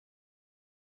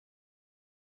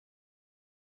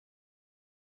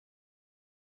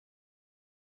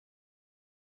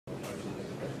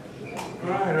All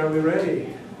right, are we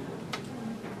ready?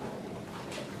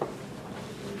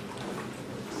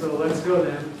 So let's go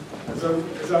then.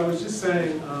 As I was just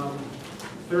saying,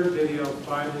 third video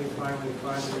finally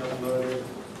uploaded.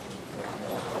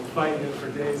 I'm fighting it for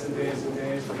days and days and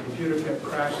days. The computer kept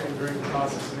crashing during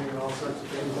processing and all sorts of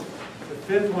things. The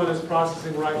fifth one is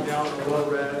processing right now in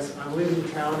low res. I'm leaving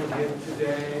town again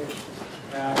today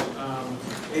at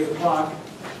 8 o'clock.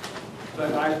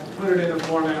 But I put it in a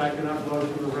format I can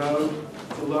upload from the road.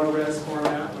 It's a low-res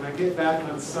format. When I get back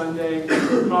on Sunday,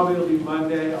 probably it'll be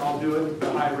Monday, I'll do it the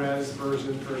high-res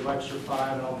version for Lecture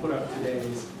 5, and I'll put up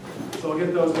today's. So I'll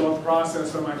get those both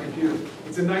processed on my computer.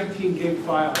 It's a 19 gig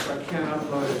file, so I can't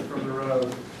upload it from the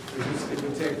road. It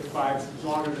would take as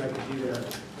longer than I could be there.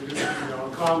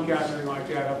 On Comcast, anything like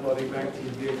that, uploading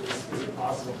 19 gigs isn't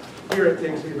possible. Here it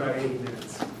takes me about 80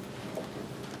 minutes.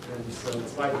 And so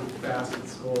it's lightning fast at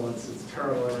school. It's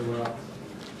terrible everywhere else.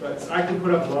 But I can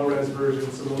put up low-res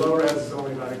versions. So the low-res is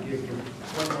only about a gig,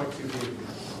 1.2 gig.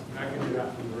 And I can do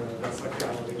that from the road. That's like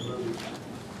downloading a movie.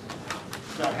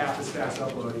 It's about half as fast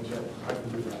uploading, but I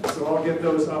can do that. So I'll get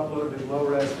those uploaded in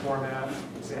low-res format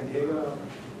in San Diego,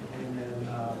 and then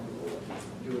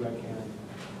do what I can.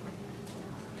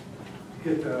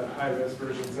 Get the high-res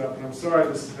versions up. And I'm sorry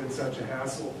this has been such a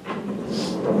hassle.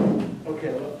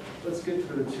 Okay, let's get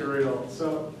to the material.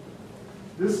 So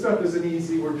this stuff isn't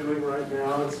easy we're doing right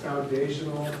now. It's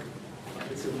foundational.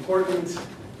 It's important.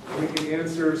 We can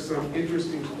answer some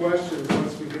interesting questions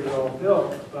once we get it all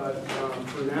built. But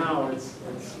for now, it's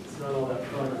not all that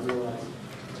fun, I realize.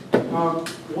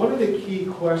 One of the key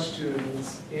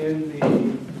questions in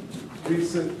the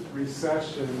recent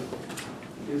recession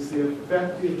is the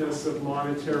effectiveness of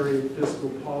monetary and fiscal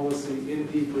policy in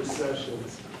deep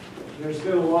recessions. There's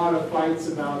been a lot of fights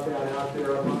about that out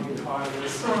there among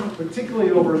economists,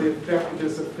 particularly over the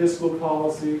effectiveness of fiscal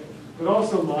policy, but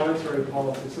also monetary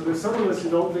policy. So there's some of us who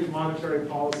don't think monetary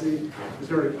policy is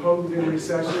very potent in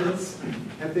recessions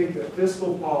and think that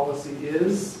fiscal policy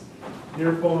is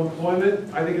near full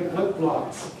employment. I think it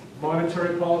flip-flops.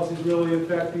 Monetary policy is really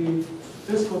effective,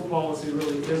 fiscal policy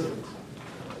really isn't.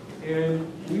 And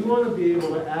we want to be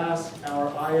able to ask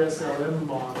our ISLM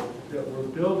model that we're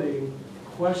building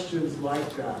questions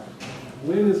like that.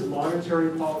 When is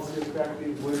monetary policy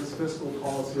effective? When is fiscal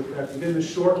policy effective? In the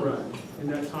short run, in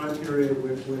that time period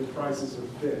when prices are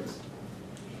fixed.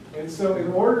 And so in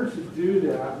order to do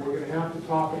that, we're going to have to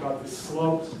talk about the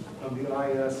slopes of the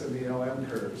IS and the LM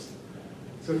curves.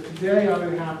 So today I'm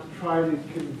going to have to try to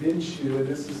convince you, and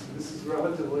this is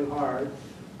relatively hard,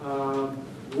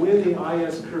 when the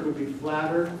IS curve would be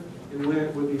flatter and when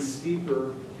it would be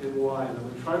steeper and why. I'm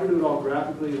going to try to do it all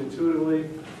graphically and intuitively.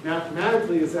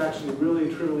 Mathematically, it's actually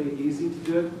really, truly easy to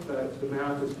do, but the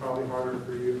math is probably harder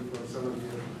for you, for some of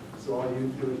you, so all you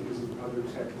do it using other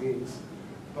techniques.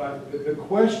 But the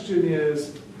question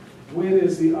is, when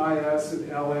is the IS and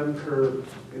LM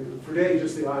curve, and for today,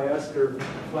 just the IS curve,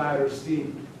 flat or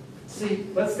steep? See,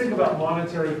 let's think about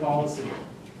monetary policy.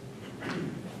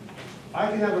 I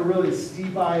can have a really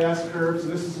steep IS curve, so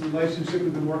this is the relationship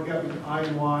we've been working out between I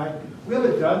and Y. We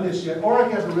haven't done this yet, or I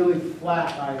can have a really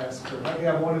flat IS curve. I can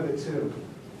have one of the two.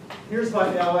 Here's my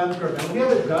LM curve. Now, we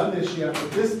haven't done this yet, but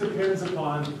this depends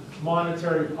upon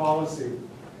monetary policy.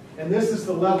 And this is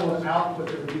the level of output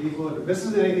that would be equilibrium. This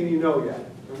isn't anything you know yet.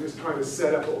 I'm just trying to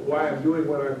set up why I'm doing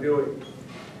what I'm doing.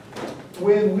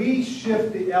 When we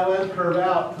shift the LM curve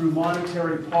out through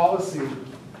monetary policy,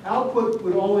 output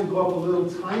would only go up a little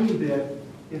tiny bit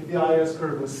if the IS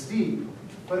curve was steep,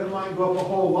 but it might go up a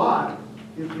whole lot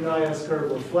if the IS curve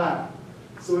were flat.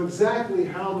 So exactly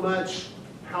how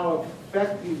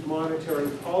effective monetary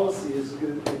policy is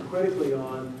going to depend critically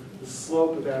on the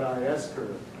slope of that IS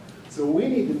curve. So we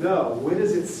need to know, when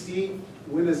is it steep,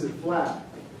 when is it flat?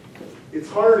 It's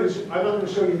harder to, I'm not going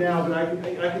to show you now, but I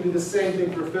can do the same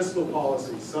thing for fiscal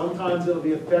policy. Sometimes it'll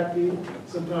be effective,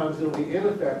 sometimes it'll be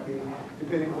ineffective,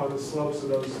 depending on the slopes of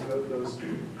those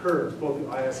curves, both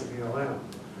the IS and the LM.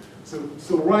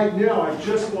 So right now, I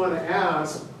just want to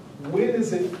ask, when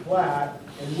is it flat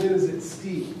and when is it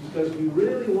steep? Because we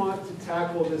really want to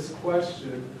tackle this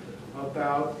question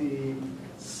about the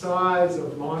size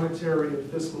of monetary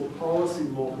and fiscal policy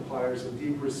multipliers in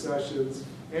deep recessions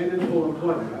and in full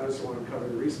employment. I just want to cover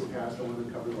the recent past, I want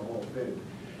to cover the whole thing.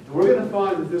 And we're going to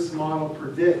find that this model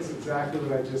predicts exactly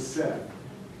what I just said,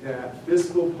 that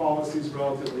fiscal policy is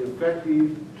relatively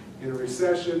effective in a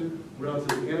recession,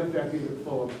 relatively ineffective at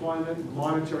full employment.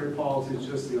 Monetary policy is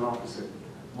just the opposite.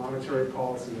 Monetary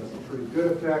policy has a pretty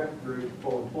good effect during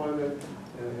full employment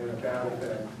and a bad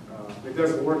effect. It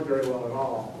doesn't work very well at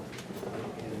all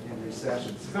in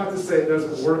recessions. It's not to say it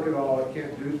doesn't work at all, it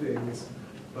can't do things,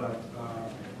 but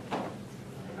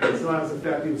it's not as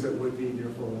effective as it would be near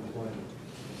full employment.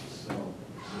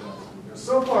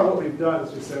 So far what we've done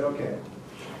is we said, okay,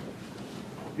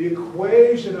 the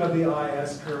equation of the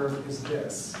IS curve is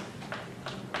this.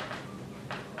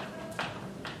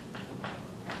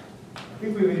 I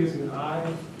think we were using an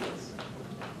I. Yes.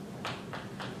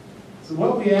 So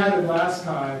what we added last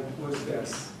time was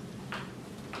this.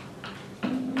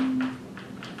 And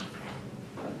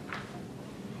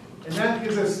that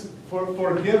gives us,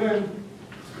 for given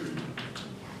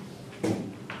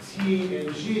T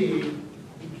and G,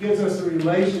 it gives us a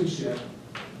relationship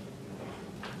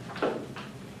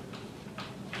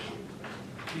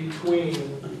between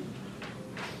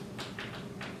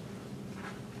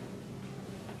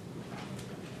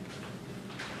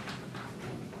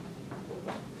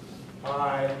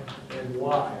I and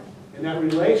Y. And that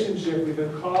relationship we've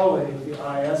been calling the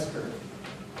IS curve.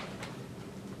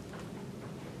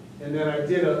 And then I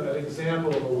did an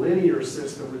example of a linear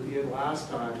system at the end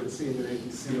last time that seemed to make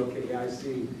you see, okay, yeah, I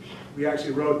see. We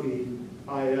actually wrote the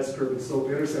IS curve in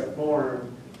slope-intercept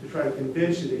form to try to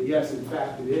convince you that, yes, in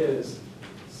fact, it is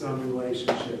some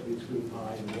relationship between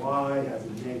I and Y, has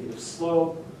a negative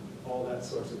slope, all that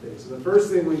sorts of things. So the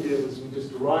first thing we did was we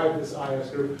just derived this IS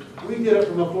curve. We did it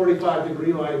from a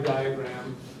 45-degree line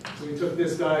diagram. So we took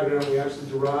this diagram, we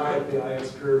actually derived the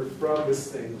IS curve from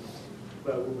this thing.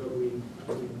 But we've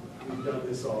done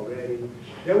this already.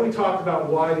 Then we talked about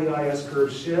why the IS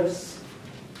curve shifts.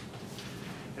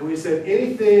 And we said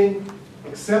anything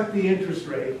except the interest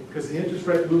rate, because the interest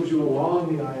rate moves you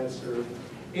along the IS curve,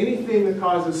 anything that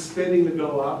causes spending to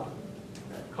go up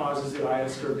causes the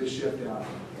IS curve to shift out.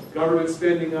 Government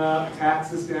spending up,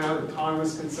 taxes down,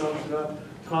 autonomous consumption up,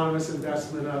 autonomous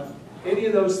investment up. Any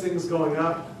of those things going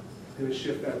up is going to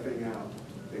shift that thing out.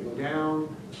 They go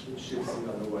down, it shifts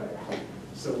the other way.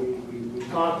 So we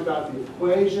talked about the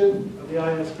equation of the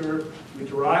IS curve. We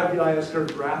derived the IS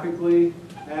curve graphically.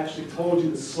 I actually told you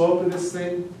the slope of this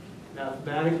thing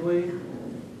mathematically.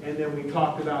 And then we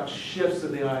talked about shifts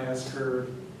in the IS curve.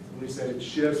 And we said it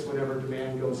shifts whenever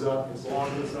demand goes up as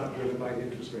long as it's not driven by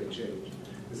interest rate change.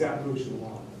 Because that moves you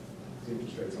along. The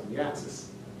interest rate's on the axis.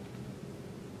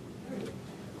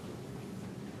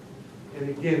 And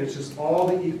again, it's just all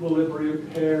the equilibrium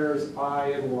pairs I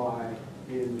and Y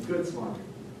in the goods market.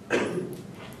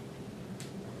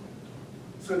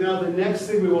 So now the next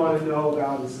thing we want to know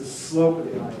about is the slope of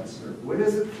the IS curve. When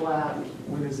is it flat?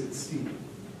 When is it steep?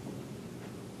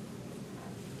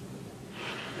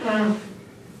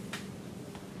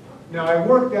 Now I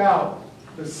worked out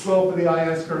the slope of the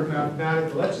IS curve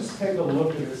mathematically. Let's just take a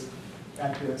look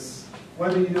at this.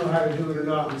 Whether you know how to do it or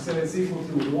not, we said it's equal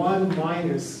to 1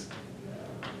 minus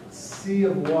C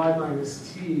of Y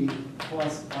minus T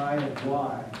plus I of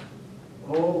Y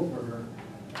over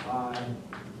I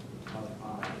of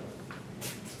I.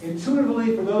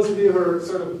 Intuitively, for those of you who are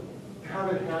sort of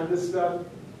haven't had this stuff,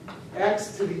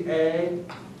 X to the A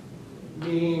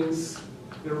means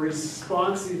the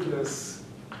responsiveness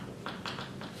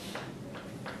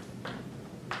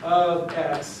of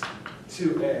X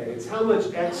to A. It's how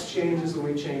much X changes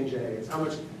when we change A. It's how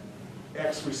much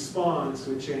X responds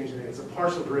to a change in A. It's a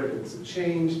partial derivative. It's a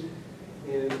change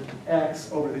in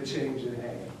X over the change in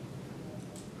A.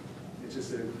 It's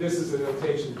just this is a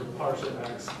notation for partial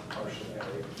X, partial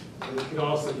A. And you can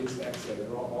also use XA.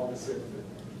 They're all the same thing.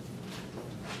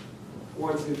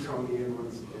 One's Newtonian,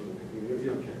 one's you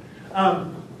don't care.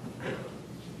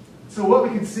 So what we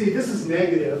can see, this is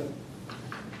negative,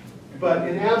 but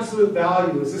in absolute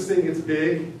value, as this thing gets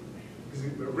big,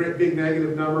 a big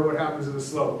negative number, what happens to the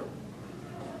slope?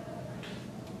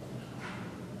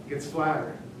 It gets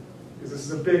flatter. Because this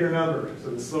is a bigger number, so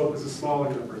the slope is a smaller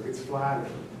number. It gets flatter.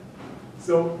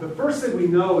 So the first thing we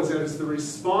know is that as the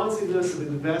responsiveness of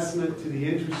investment to the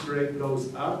interest rate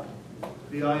goes up,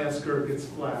 the IS curve gets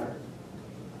flatter.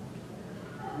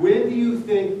 When do you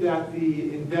think that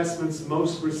the investment's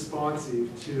most responsive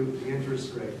to the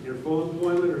interest rate? Near full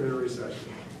employment or in a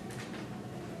recession?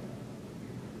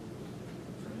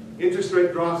 Interest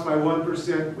rate drops by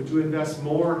 1%. Would you invest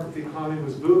more if the economy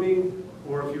was booming,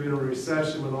 or if you're in a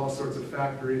recession with all sorts of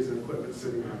factories and equipment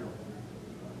sitting idle?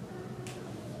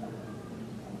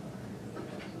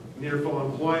 Near full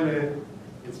employment,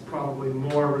 it's probably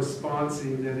more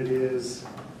responsive than it is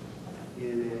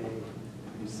in a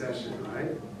recession,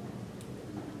 right?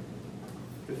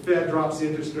 The Fed drops the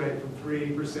interest rate from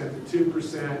 3% to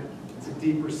 2%. It's a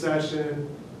deep recession.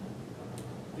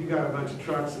 If you've got a bunch of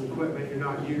trucks and equipment you're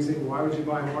not using, why would you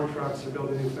buy more trucks or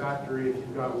build a new factory if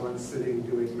you've got one sitting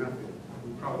doing nothing?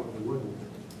 You probably wouldn't.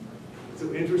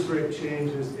 So interest rate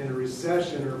changes in a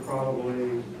recession are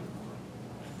probably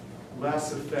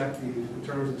less effective in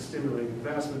terms of stimulating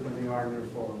investment than they are near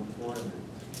full employment.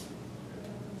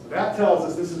 So that tells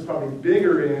us this is probably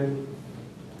bigger in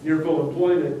near full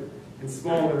employment and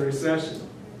smaller in recession.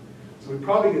 So we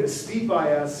probably get a steep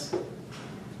IS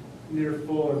near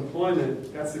full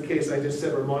employment. That's the case I just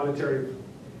said where monetary,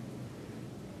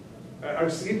 or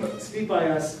steep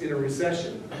IS in a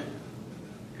recession,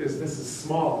 because this is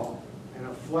small, and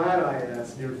a flat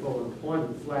IS near full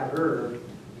employment, flatter,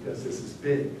 because this is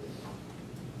big.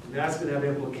 And that's going to have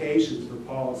implications for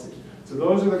policy. So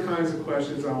those are the kinds of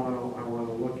questions I want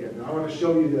to look at. Now I want to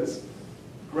show you this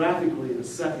graphically in a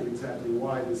second exactly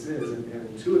why this is, and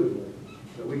intuitively.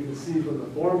 But we can see from the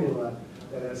formula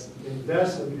that as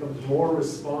investment becomes more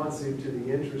responsive to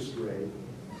the interest rate,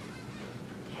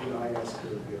 the IS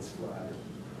curve gets flatter.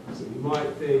 So you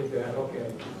might think that,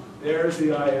 okay, there's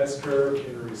the IS curve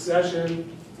in a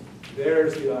recession,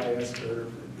 there's the IS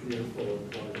curve near full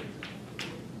employment.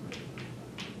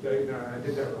 No, I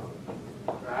did that wrong.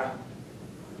 Right?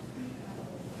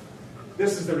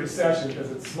 This is the recession because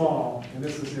it's small, and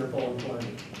this is near full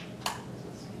employment.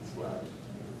 It's flat.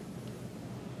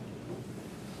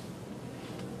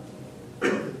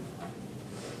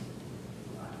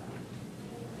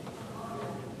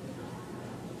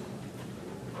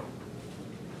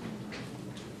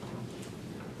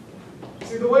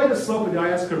 See, the way the slope of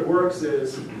the IS curve works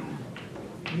is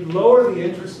you lower the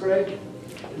interest rate,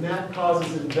 and that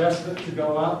causes investment to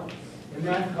go up, and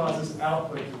that causes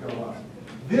output to go up.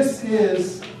 This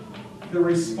is the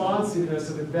responsiveness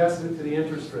of investment to the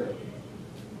interest rate.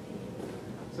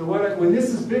 So when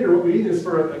this is bigger, what we need is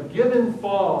for a given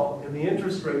fall in the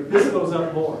interest rate, this goes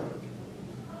up more.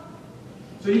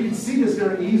 So you can see this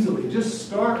very easily. Just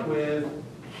start with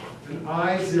an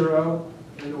I0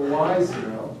 and a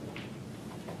Y0,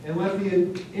 and let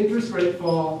the interest rate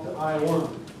fall to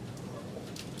I1.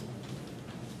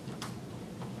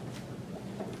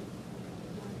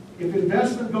 If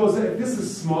investment goes up, if this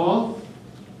is small,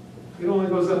 it only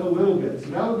goes up a little bit. So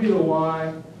that would be the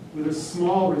Y with a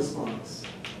small response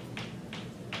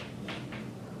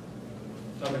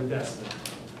of investment.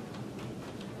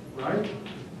 Right?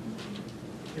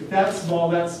 If that's small,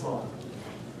 that's small.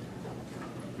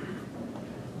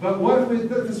 But what if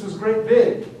this was great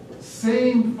big?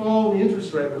 Same fall in the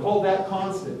interest rate, but hold that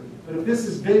constant. But if this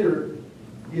is bigger,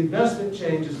 the investment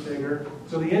change is bigger,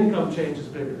 so the income change is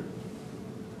bigger.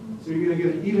 So you're going to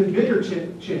get an even bigger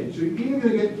change. So you're either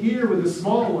going to get here with a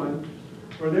small one,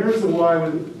 or there's the Y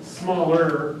with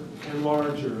smaller and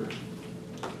larger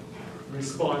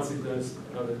responsiveness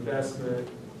of investment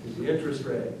to the interest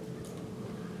rate.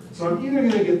 So I'm either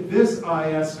going to get this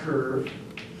IS curve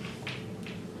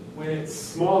when it's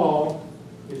small,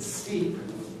 it's steep,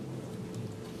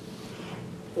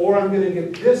 or I'm going to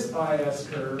get this IS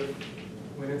curve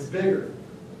when it's bigger.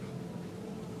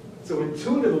 So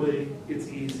intuitively, it's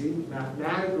easy.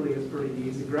 Mathematically, it's pretty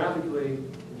easy. Graphically,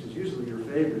 which is usually your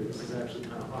favorite, this is actually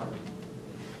kind of hard.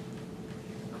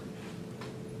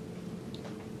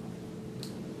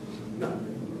 Nothing.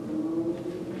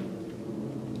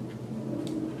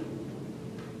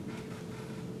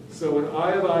 So when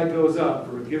I of I goes up,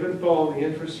 for a given fall in the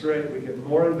interest rate, we get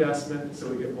more investment, so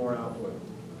we get more output.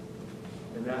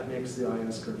 And that makes the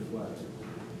IS curve flat.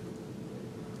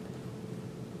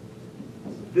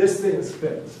 This thing is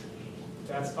fixed.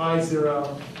 That's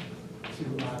I0 to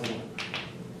I1.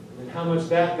 And how much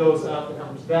that goes up and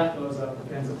how much that goes up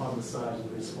depends upon the size of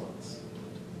the response.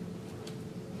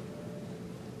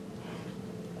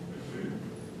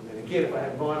 And again, if I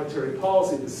have monetary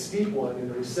policy, the steep one, in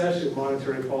the recession,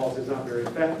 monetary policy is not very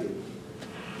effective.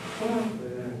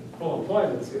 Full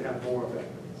employment is going to have more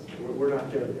effectiveness. We're not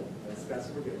there yet. That's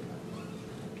what we're getting at.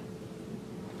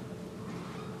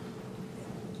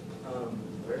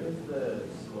 Where does the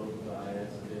slope of the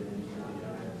IS fit into the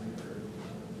IS curve?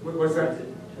 What's that? Is it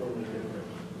totally different?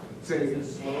 Say it again. The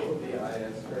slope of the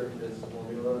IS curve, this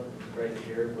formula right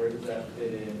here, where does that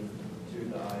fit in to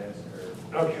the IS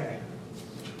curve? Okay.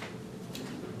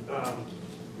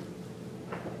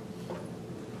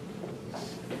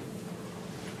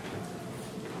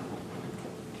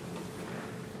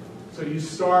 So you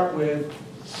start with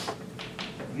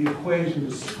the equation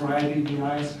describing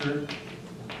the IS curve.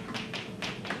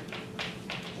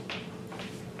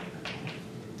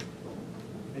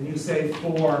 And you say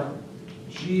for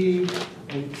G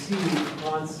and T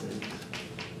constant,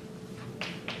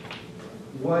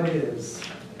 what is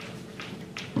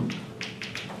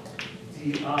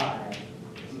di dy?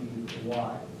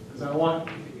 Because I want,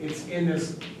 it's in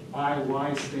this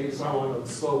IY space, so I want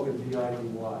the slope of di dy.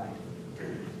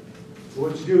 So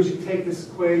what you do is you take this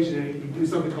equation and you do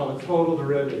something called a total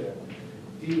derivative.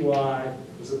 dy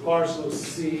is a partial of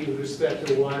c with respect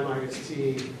to y minus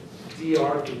t, d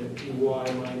argument dy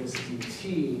minus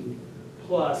dt,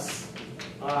 plus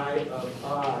I of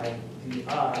I di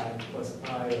plus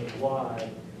I of y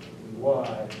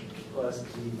dy plus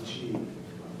dg.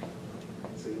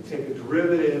 So you take a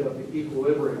derivative of the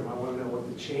equilibrium. I want to know what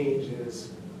the change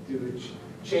is due to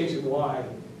change in y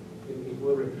in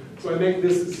equilibrium. So I make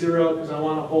this 0 because I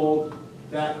want to hold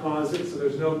that constant, so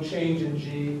there's no change in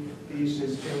g. These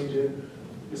just change in.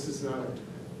 This is not.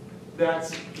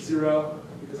 That's 0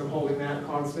 because I'm holding that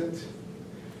constant.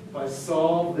 If I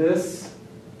solve this,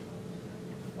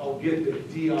 I'll get that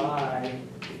dy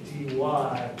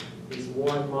is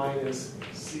 1 minus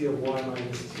c of y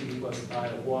minus t plus I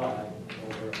of y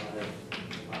over I of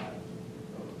I.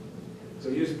 So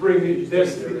you just bring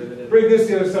this to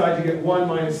the other side, you get 1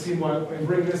 minus c, and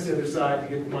bring this to the other side,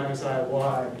 you get minus I of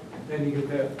y. Then you get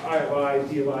the I of I,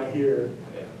 d of I here.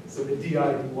 Yeah. So the di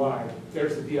dy.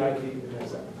 There's the di dt, and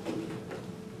there's that.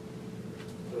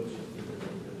 So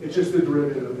It's just the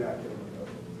derivative of that.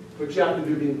 But you have to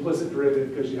do the implicit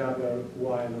derivative because you have the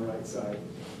y on the right side.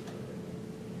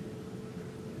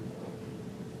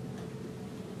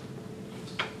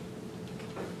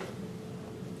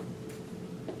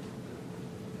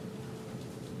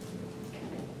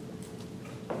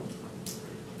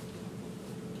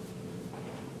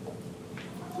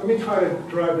 Let me try to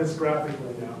derive this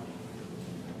graphically now.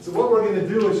 So what we're going to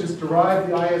do is just derive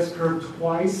the IS curve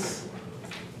twice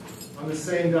on the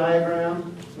same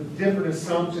diagram with different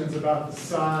assumptions about the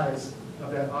size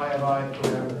of that I of I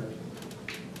parameter.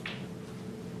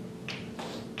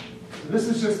 So this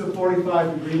is just a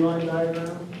 45-degree line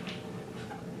diagram.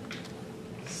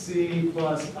 C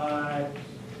plus I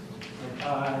and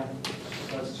I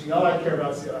plus G. All I care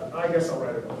about is I guess I'll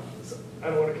write it off. So I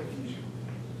don't want to confuse you.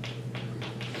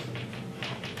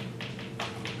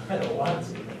 I don't want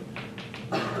to.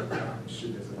 I'm sure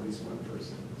there's at least one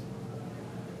person.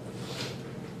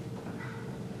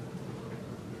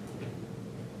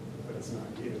 But it's not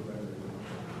you.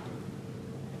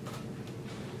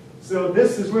 So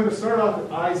this is, we're going to start off at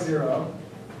I0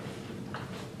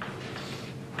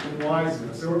 and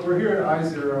Y0. So we're here at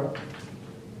I0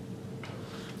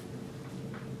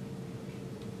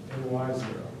 and Y0.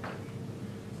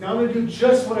 Now I'm going to do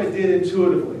just what I did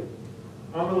intuitively.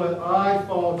 I'm going to let I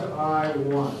fall to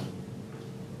I1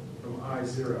 from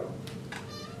I0.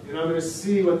 And I'm going to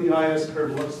see what the IS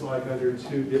curve looks like under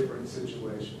two different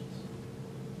situations.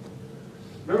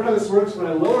 Remember how this works? When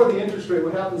I lower the interest rate,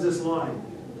 what happens to this line?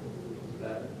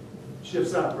 That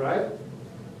shifts up, right?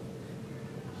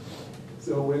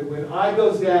 So when I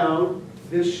goes down,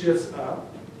 this shifts up.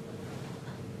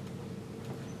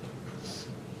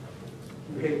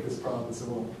 We hate this problem,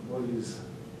 so we'll use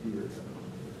either.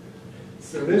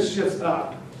 So this shifts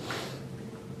up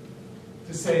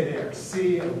to say there,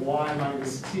 C of y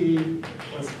minus t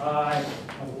plus I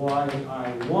of y and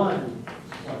I1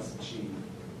 plus g.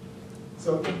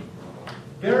 So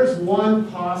there's one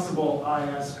possible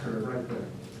IS curve right there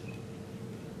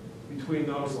between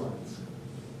those lines.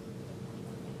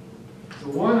 So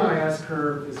one IS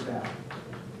curve is that.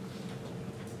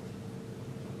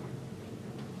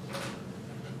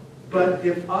 But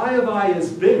if I of I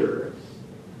is bigger,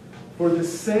 for the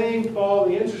same fall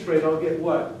in the interest rate, I'll get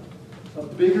what? A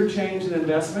bigger change in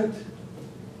investment.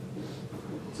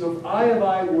 So if I of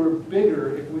I were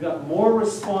bigger, if we got more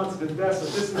responsive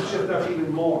investment, this would shift up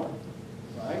even more,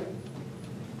 right?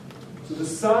 So the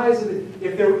size of the,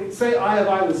 if there, say I of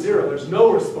I was 0, there's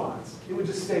no response. It would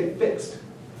just stay fixed. It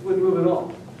wouldn't move at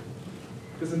all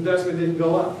because investment didn't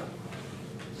go up.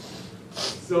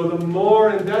 So the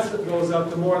more investment goes up,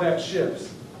 the more that shifts.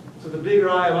 So the bigger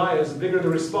I of I is, the bigger the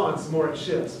response, the more it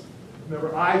shifts.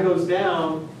 Remember, I goes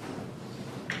down,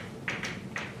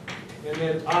 and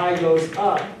then I goes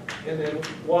up, and then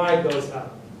Y goes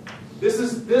up.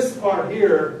 This part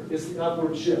here is the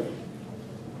upward shift.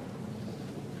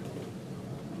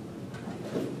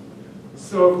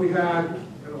 So if we had,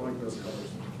 I don't like those colors.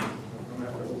 I'm going to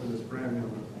have to open this brand new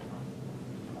one.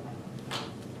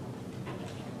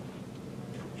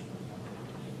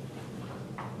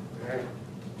 Okay.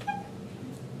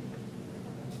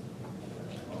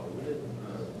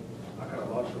 I kind of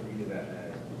lost from reading that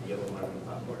yellow line on the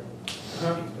top part.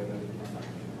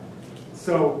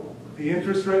 So the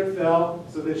interest rate fell,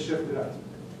 so this shifted up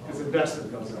because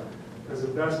investment goes up. Because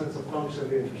investment's a function of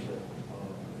the interest rate.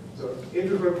 So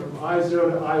interest rate from I0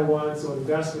 to I1, so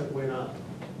investment went up.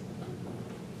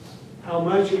 How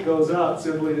much it goes up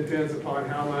simply depends upon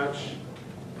how much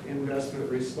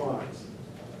investment responds.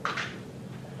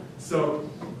 So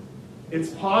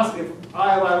it's possible if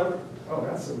I, oh,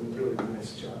 that's a really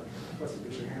nice chart. Plus, you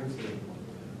get your hands dirty.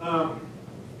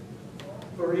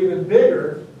 Or even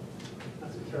bigger,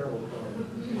 that's a terrible color.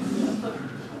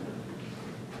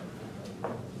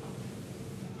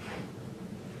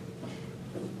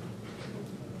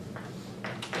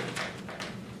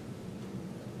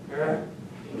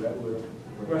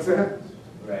 What's that?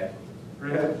 Red.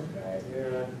 Red? Red.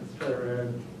 Yeah, let's try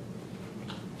red.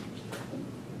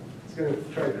 It's going to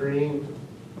try green.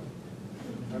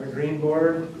 On a green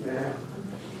board? Yeah.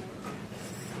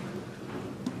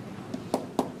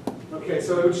 Okay,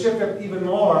 so it would shift up even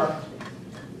more.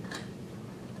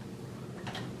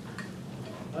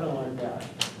 I don't like that.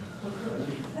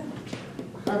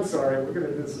 I'm sorry, we're going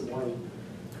to do this in one.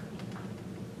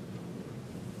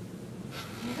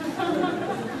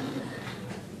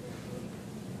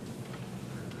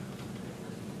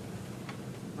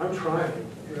 I'm trying,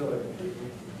 really.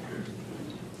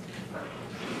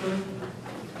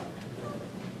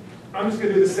 I'm just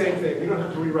going to do the same thing. You don't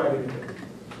have to rewrite anything.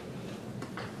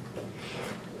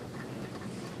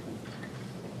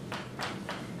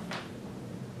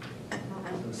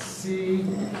 So C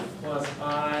plus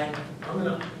I.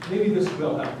 Maybe this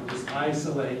will have to just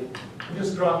isolate. I'm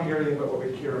just dropping everything but what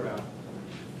we care about.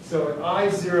 So at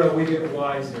I0, we get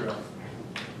Y0.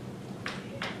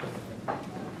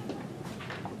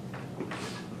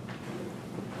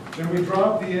 Then we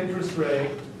drop the interest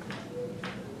rate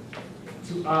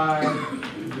to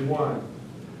I1.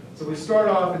 So we start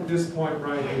off at this point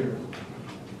right here.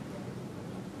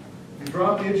 We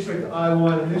drop the interest rate to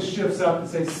I1, and this shifts up and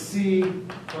say C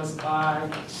plus I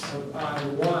of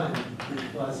I1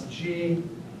 plus G.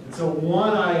 And so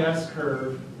one IS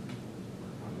curve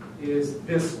is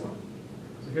this one.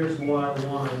 So here's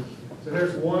Y1. So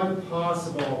here's one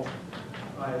possible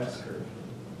IS curve.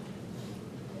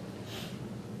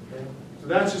 Okay? So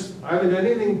that's just, I haven't done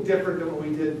anything different than what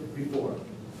we did before.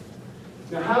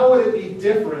 Now how would it be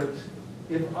different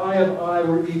if I of I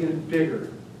were even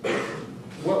bigger?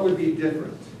 What would be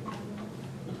different?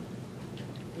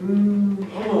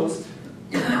 Almost.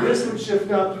 This would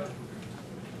shift up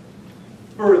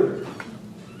further.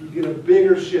 You get a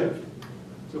bigger shift.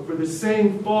 So for the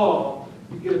same fall,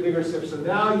 you get a bigger shift. So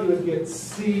now you would get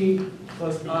C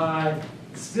plus I,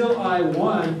 still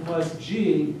I1 plus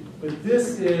G, but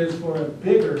this is for a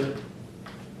bigger,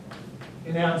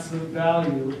 in absolute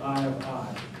value, I of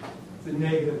I. It's a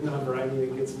negative number. I mean,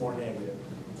 it gets more negative.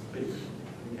 It's bigger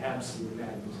in absolute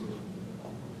magnitude.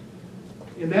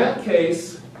 In that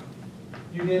case,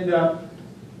 you'd end up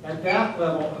at that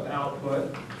level of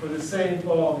output for the same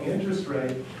fall in the interest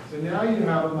rate. So now you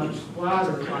have a much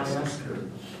flatter IS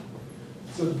curve.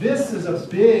 So this is a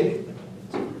big,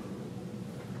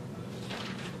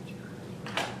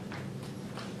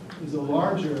 is a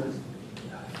larger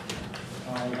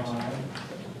I of I.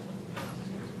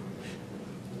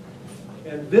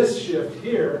 And this shift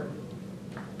here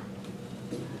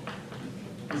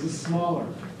is a smaller.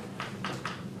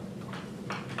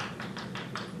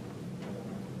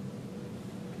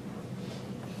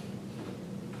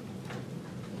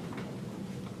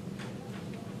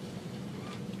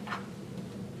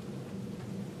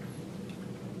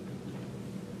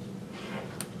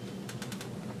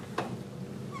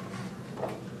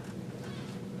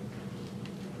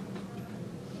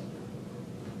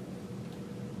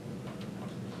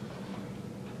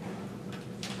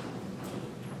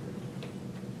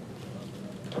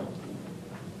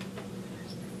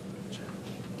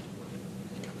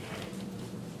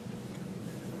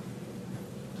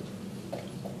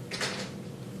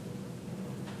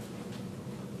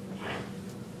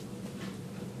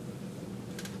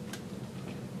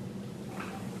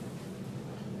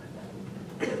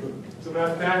 So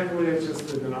mathematically, it's just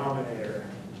the denominator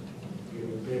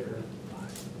getting bigger.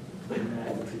 The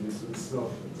magnitude, so the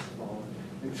slope is smaller.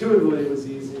 Intuitively, it was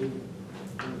easy.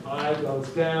 When I goes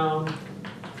down,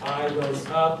 I goes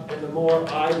up, and the more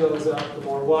I goes up, the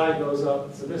more Y goes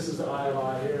up. So this is the I of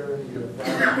I here, and you get a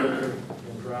flat curve,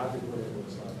 and graphically it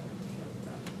looks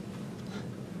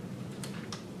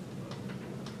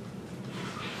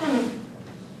like.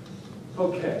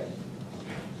 Okay.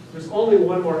 There's only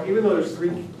one more, even though there's 3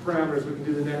 parameters, we can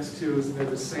do the next 2, and they're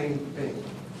the same thing,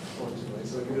 fortunately.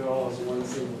 So we can do it all as one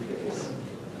single case.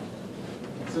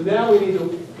 So now we need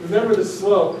to remember the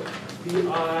slope, dI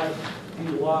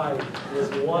dy, is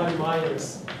 1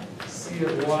 minus C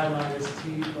of y minus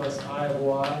t plus I of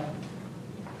y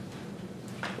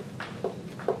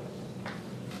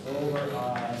over I of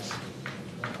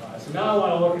I. So now I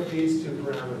want to look at these 2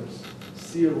 parameters,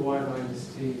 C of y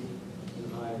minus t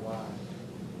and I of y.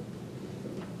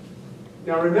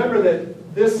 Now remember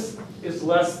that this is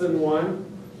less than 1.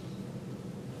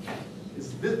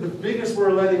 is the biggest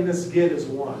we're letting this get is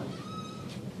 1.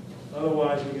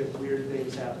 Otherwise, we get weird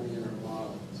things happening in our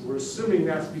model. So we're assuming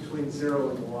that's between 0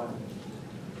 and 1.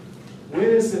 When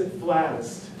is it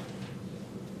flattest?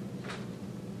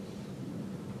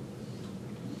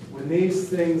 When these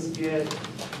things get,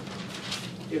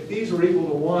 if these were equal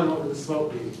to 1, what would the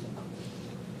slope be?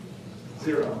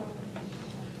 0.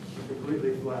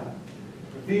 Completely flat.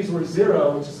 If these were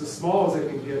 0, which is as small as they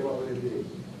can get, what would it be?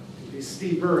 It'd be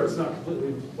steeper. It's not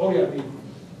completely, oh yeah, it'd be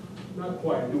not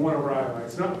quite. It'd be 1 over I.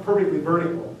 It's not perfectly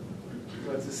vertical,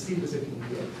 but it's as steep as it can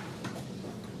get.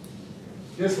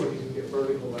 This one you can get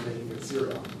vertical and then you get 0.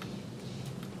 You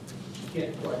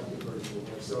can't quite get vertical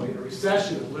there. So in a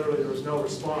recession, if literally there was no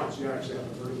response, you actually have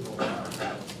a vertical.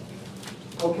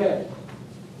 Okay.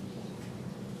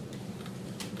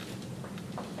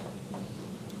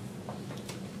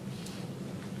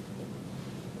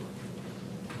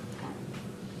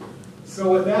 So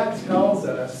what that tells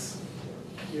us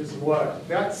is what?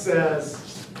 That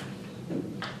says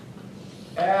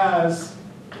as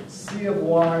C of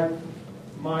y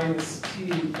minus t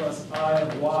plus I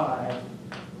of y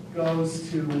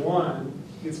goes to 1,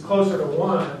 gets closer to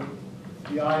 1,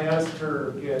 the IS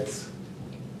curve gets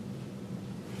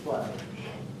flatter.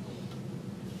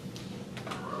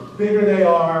 The bigger they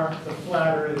are, the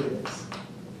flatter it is.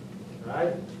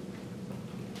 Right?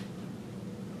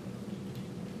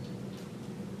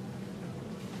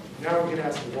 Now we can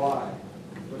ask why.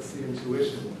 What's the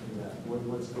intuition in that?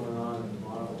 What's going on in the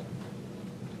model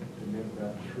to make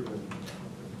that true?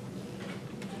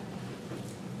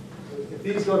 If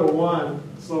these go to 1,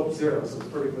 slope 0, so it's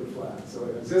perfectly flat. So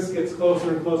as this gets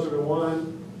closer and closer to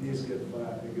 1, these get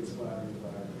flat. It gets flatter and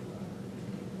flatter and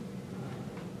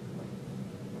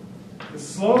flatter. The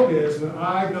slope is when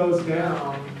I goes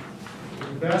down,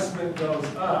 investment goes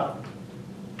up,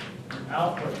 and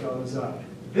output goes up.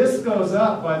 This goes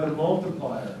up by the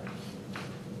multiplier.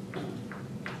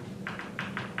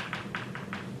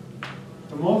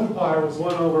 The multiplier was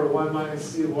 1 over 1 minus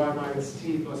c of y minus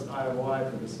t plus I of y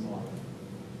for this model.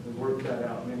 We've worked that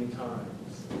out many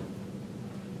times.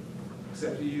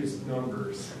 Except you used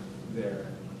numbers there.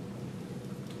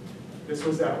 This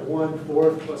was that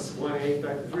 1/4 plus 1/8,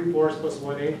 that 3/4 plus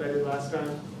 1/8 I did last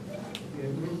time.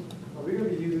 Are we going to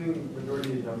be using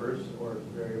majority numbers or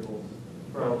variables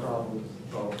for our problems?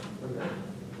 Oh, okay.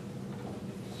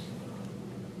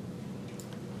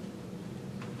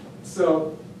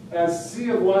 So as c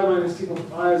of y minus t plus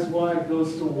I as y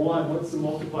goes to 1, what's the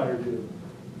multiplier do?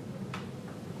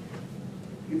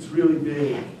 It's really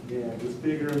big. Yeah, it gets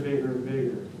bigger and bigger and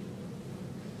bigger.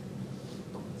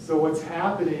 So what's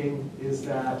happening is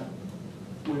that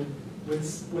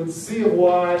when c of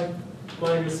y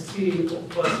minus t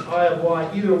plus I of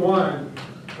y, either one,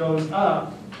 goes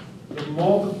up, the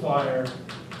multiplier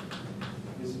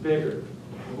is bigger.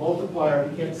 The multiplier,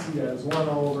 you can't see that, is 1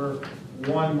 over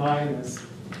 1 minus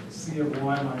c of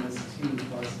y minus t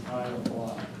plus I of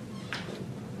y.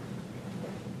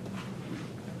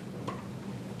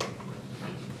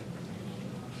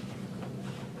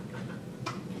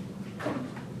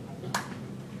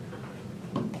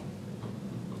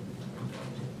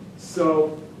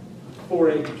 So for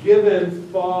a given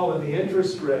fall in the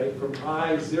interest rate from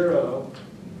I0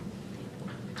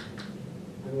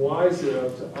 and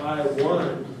Y0 to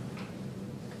I1,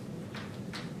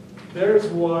 there's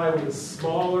Y with a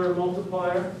smaller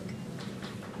multiplier,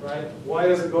 right? Y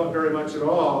doesn't go up very much at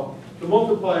all. The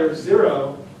multiplier is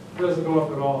 0, doesn't go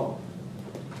up at all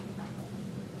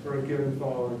for a given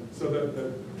fall. So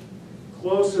the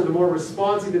closer, the more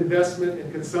responsive investment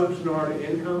and consumption are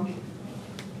to income,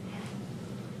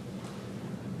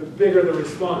 the bigger the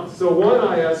response. So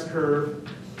one IS curve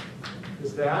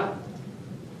is that.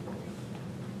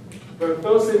 But if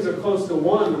those things are close to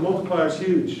 1, the multiplier is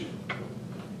huge.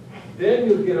 Then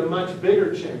you get a much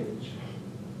bigger change.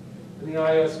 And the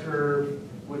IS curve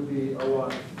would be a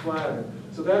lot flatter.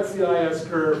 So that's the IS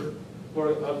curve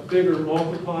for a bigger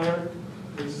multiplier,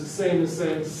 which is the same as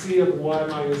saying C of y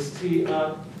minus t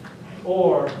up,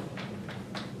 or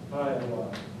I of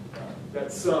y.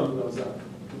 That sum goes up.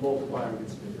 The multiplier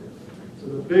gets bigger. So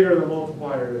the bigger the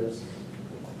multiplier is.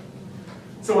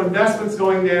 So investment's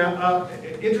going down,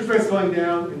 interest rate's going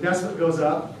down, investment goes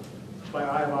up by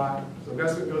I of I. So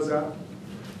investment goes up.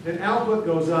 Then output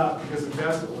goes up because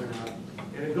investment went up.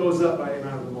 And it goes up by the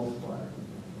amount of the multiplier.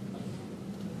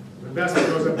 If investment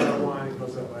goes up by 1, it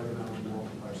goes up by the amount of the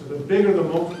multiplier. So the bigger the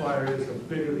multiplier is, the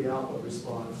bigger the output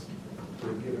response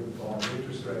for a given fall in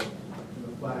interest rate and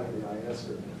the flatter the IS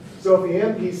curve. So if the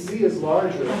MPC is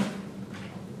larger,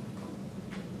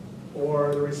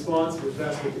 or the response of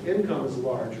investment to income is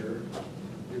larger,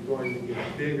 you're going to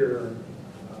get bigger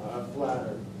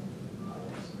flatter.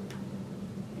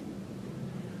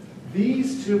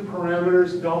 These two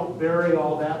parameters don't vary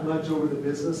all that much over the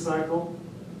business cycle.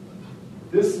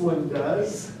 This one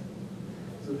does.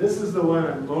 So this is the one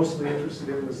I'm mostly interested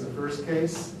in, was the first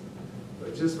case.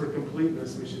 But just for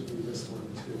completeness, we should do this one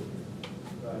too.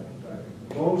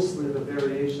 But mostly the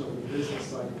variation of the business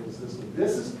cycle is this one.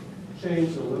 This has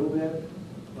changed a little bit,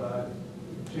 but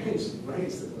changed in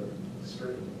ways that were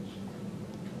strange.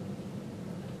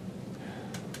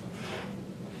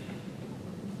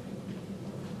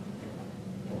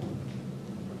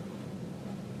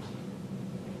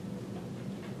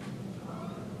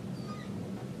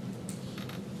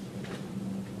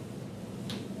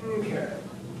 Okay.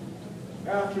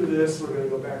 After this, we're going to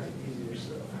go back to easier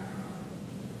stuff.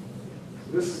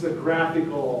 So this is the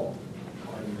graphical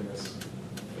part of this.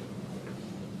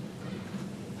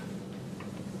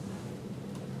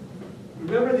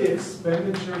 Remember the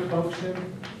expenditure function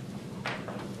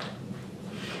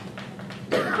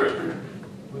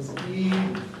was E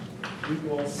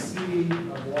equals C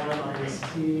of y minus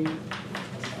t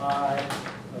plus I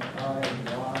of I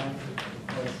of y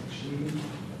plus G.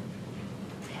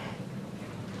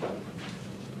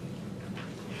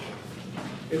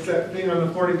 It's that thing on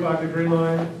the 45-degree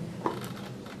line.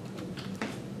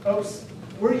 Oops,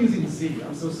 we're using Z,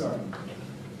 I'm so sorry.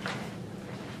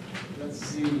 That's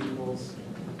Z equals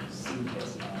C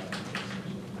plus I.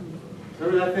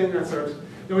 Remember that thing? That's ours.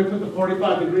 Then we put the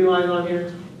 45-degree line on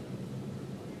here.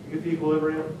 You get the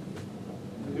equilibrium.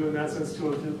 Been doing that since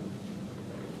 202.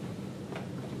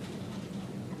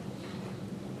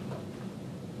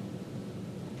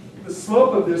 The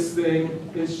slope of this thing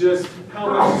is just how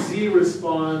much Z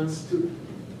responds to,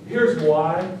 here's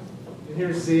Y, and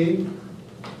here's Z.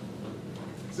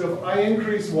 So if I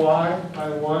increase Y by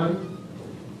 1,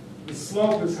 the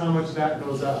slope is how much that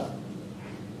goes up.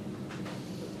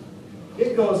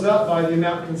 It goes up by the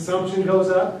amount consumption goes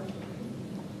up,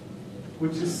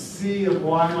 which is C of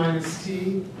Y minus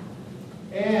T,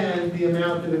 and the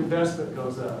amount that investment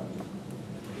goes up,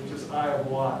 which is I of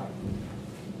Y.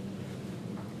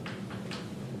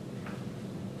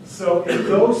 So if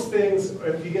those things,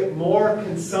 if you get more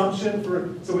consumption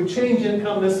so we change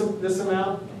income this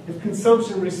amount. If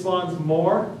consumption responds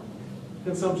more,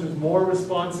 consumption is more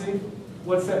responsive,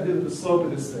 what's that do to the slope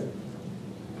of this thing?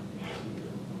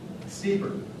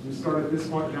 Steeper. We start at this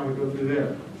point, now we go through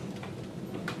there.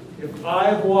 If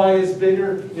I of Y is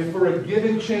bigger, if for a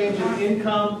given change in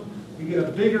income, we get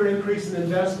a bigger increase in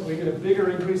investment, we get a bigger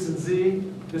increase in Z,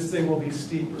 this thing will be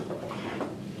steeper.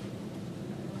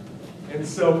 And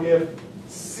so if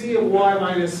C of Y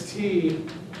minus T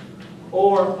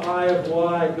or I of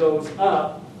Y goes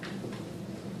up,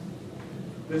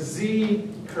 the Z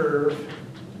curve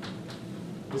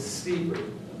is steeper.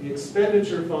 The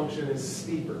expenditure function is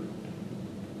steeper.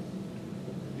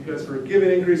 Because for a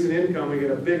given increase in income, we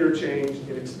get a bigger change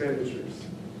in expenditures.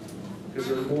 Because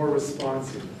they're more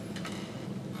responsive.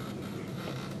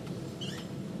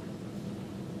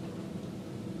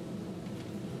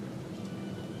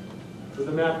 So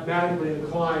the mathematically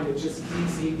inclined, it's just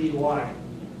dz dy.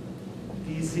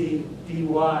 dz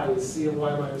dy is C of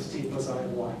Y minus T plus I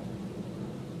of Y.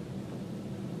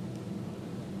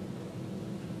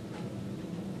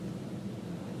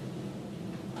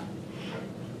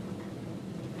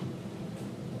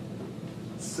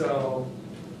 So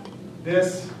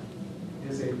this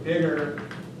is a bigger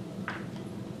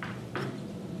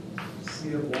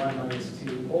C of Y minus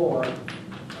T or I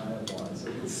of Y. So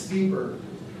it's steeper.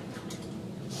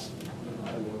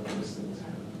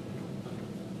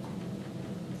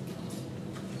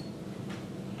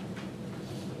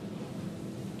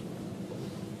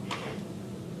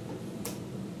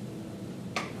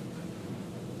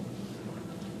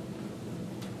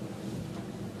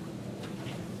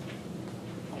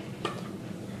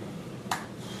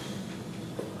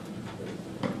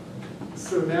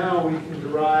 So now we can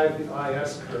derive the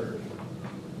IS curve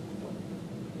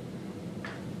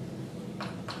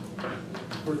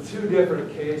for two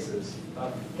different cases. A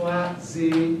flat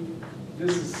Z,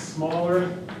 this is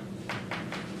smaller,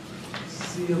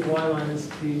 C of Y minus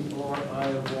T or I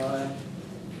of Y,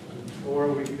 or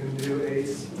we can do a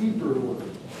steeper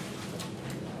one.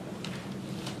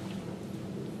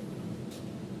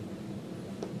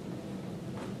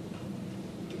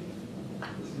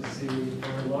 This is Z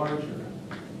or larger.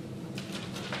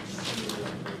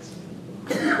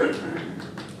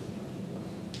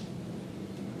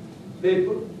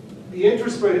 The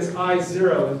interest rate is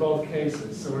I0 in both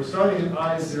cases. So we're starting at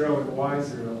I0 and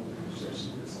Y0.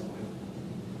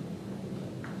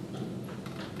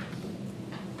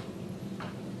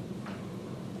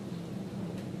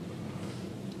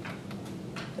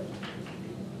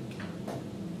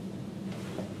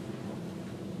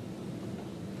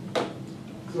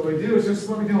 So what we do is just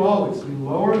what we do always. We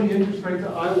lower the interest rate to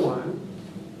I1,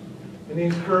 and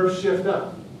these curves shift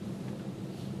up.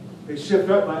 They shift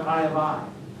up by I of I.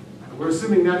 We're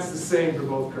assuming that's the same for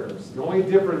both curves. The only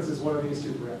difference is one of these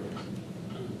two parameters.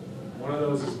 One of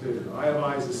those is bigger. I of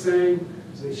I is the same,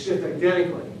 so they shift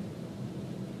identically.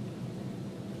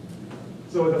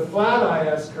 So with a flat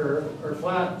IS curve, or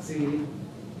flat Z,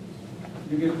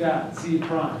 you get that, Z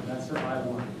prime. That's for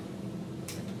I1.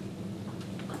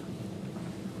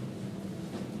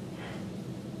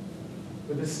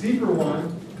 With the steeper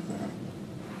one,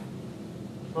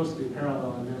 supposed to be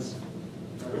parallel on this.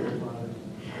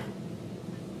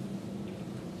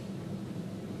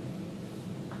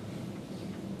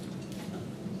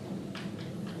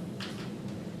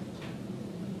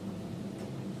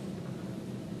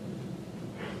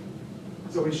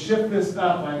 So we shift this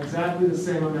up by exactly the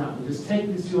same amount. We just take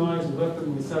these two lines, we lift them,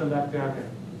 and we set them back down here.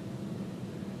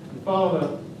 We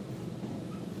follow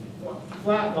the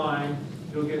flat line,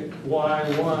 you'll get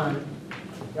y1.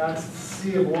 That's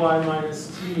c of y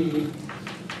minus t,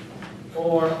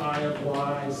 or I of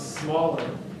y smaller.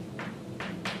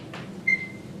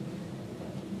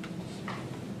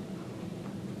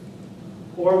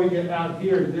 Or we get out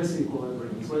here to this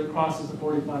equilibrium. So it crosses the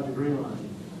 45-degree line.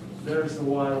 There's the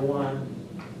y1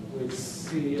 with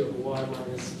c of y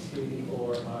minus t,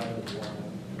 or I of y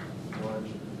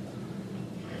larger.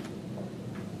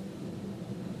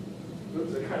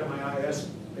 Oops, I kind of my IS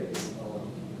base. Oh, well.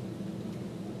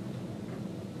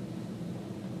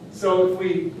 So if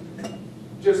we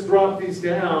just drop these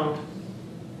down,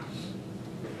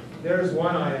 there's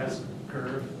one IS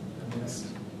curve I missed.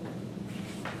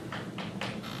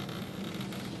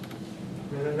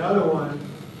 And another one.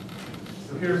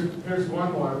 So here's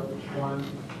one y1.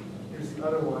 Here's the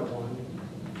other y1.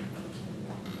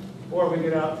 Or we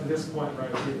get out to this point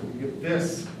right here. We get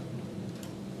this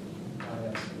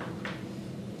IS.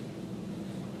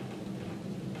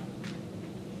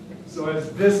 So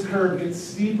as this curve gets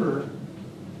steeper,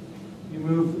 you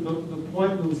move, the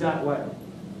point moves that way.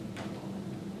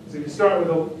 So you start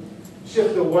with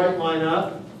shift the white line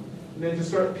up, and then just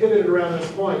start pivoting around this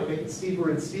point, make it steeper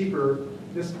and steeper.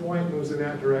 This point moves in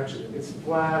that direction. It's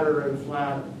flatter and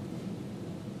flatter.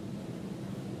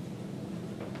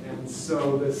 And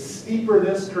so the steeper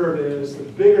this curve is, the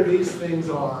bigger these things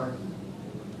are.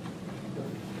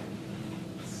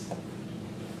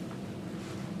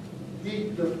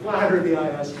 The flatter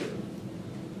the IS curve.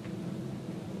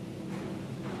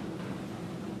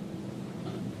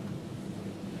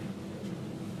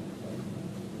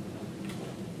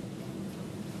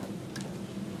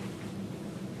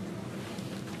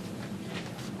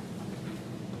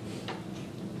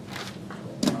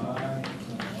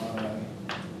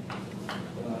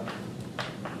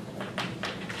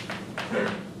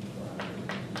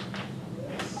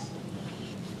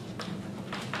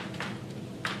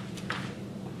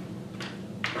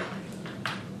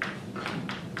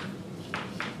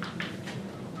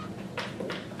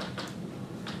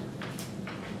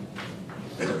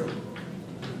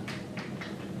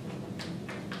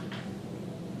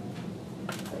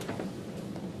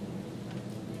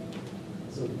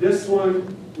 So this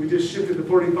one, we just shifted the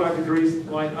 45 degrees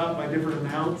line up by different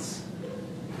amounts.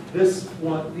 This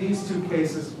one, these two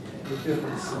cases with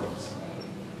different slopes.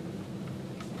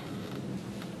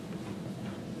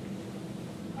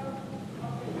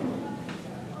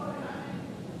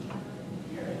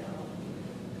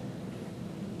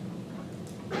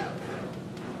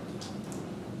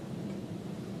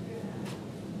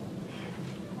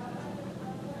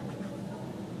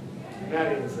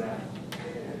 That is that.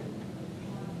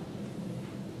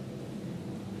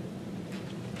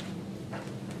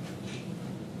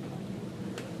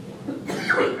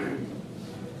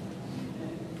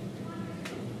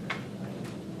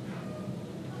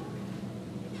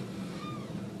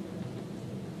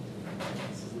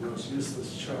 This is the most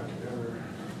useless chart ever.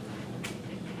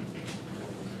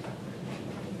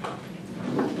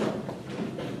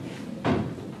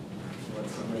 Let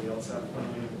somebody else have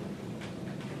fun.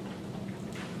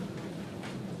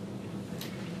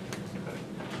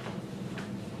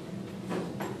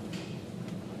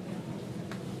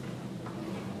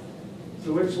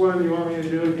 So which one do you want me to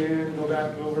do again? Go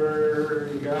back over,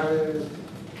 you got it.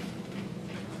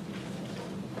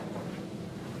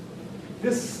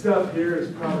 This stuff here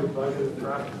is probably budgeted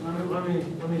practice.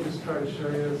 Let me just try to show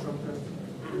you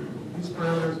something. These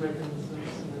parameters making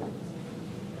sense.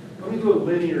 Let me do a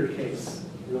linear case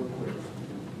real quick.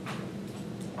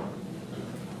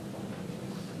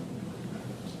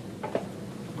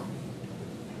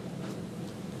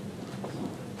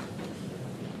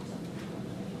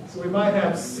 So we might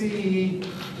have C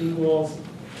equals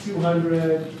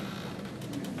 200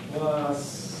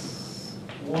 plus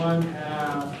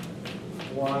 1/2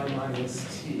 y minus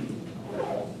t.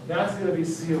 That's going to be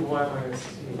c of y minus t.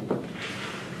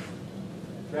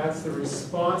 That's the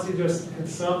responsive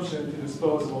consumption to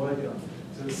disposable income.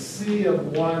 So c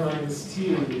of y minus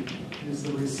t is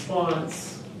the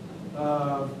response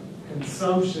of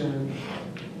consumption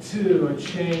to a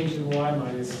change in y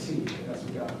minus t. That's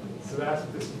what we got. So that's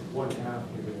what this 1/2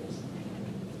 here is.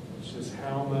 It's just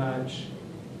how much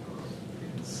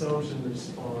consumption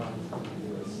responds to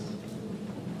this.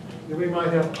 Then we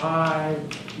might have I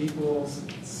equals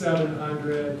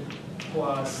 700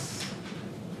 plus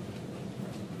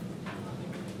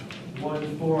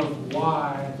 1/4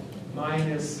 y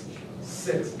minus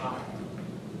 6i.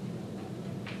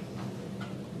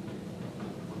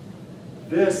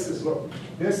 This is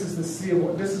the c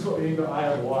of this is what we need to I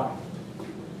of y.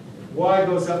 Y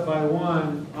goes up by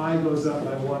 1, I goes up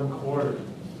by 1/4.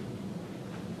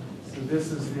 So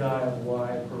this is the I of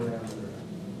y parameter.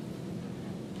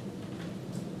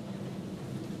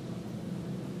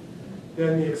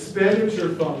 Then the expenditure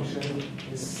function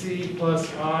is c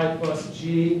plus I plus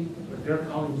g, but they're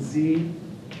calling z.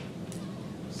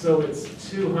 So it's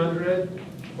 200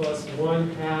 plus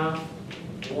 1/2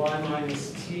 y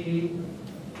minus t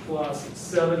plus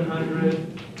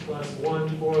 700 plus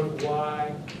 1/4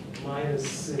 y minus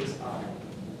 6i.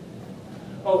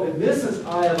 Oh, and this is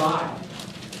I of I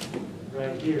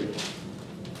right here.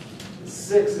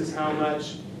 6 is how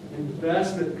much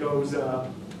investment goes up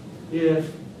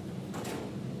if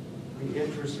the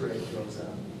interest rate goes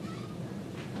up.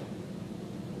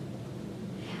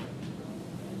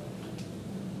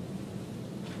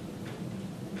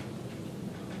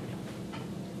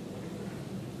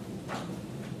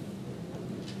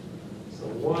 So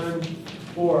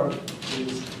 1/4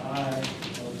 is I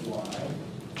of y.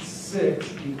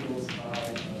 6 equals I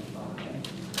of I.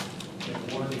 And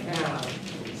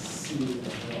 1/2 is c of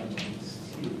y minus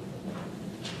t.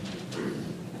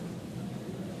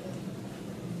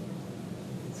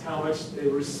 It's how much they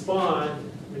respond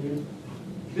when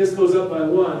this goes up by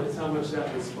 1, it's how much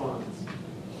that responds.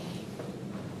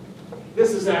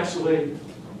 This is actually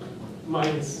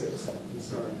minus 6. I'm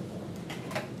sorry.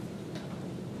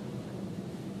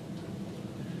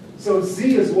 So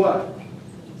z is what?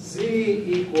 Z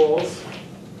equals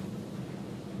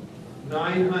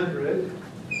 900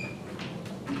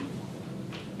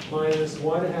 minus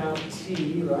 1/2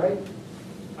 t, right?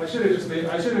 I should have just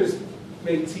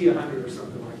made t 100 or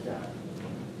something like that.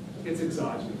 It's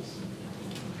exogenous.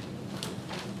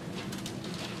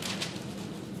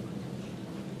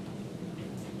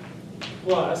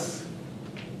 Plus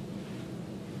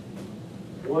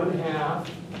 1/2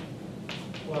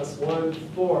 plus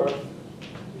 1/4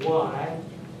 y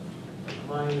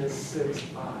minus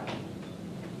 6i.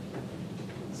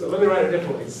 So let me write it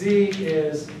differently. Z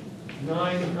is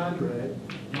 900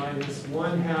 minus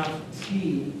 1/2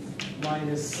 t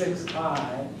minus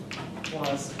 6i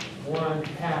plus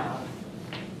 1/2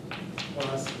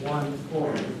 plus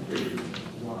 1/4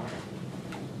 y.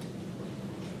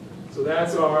 So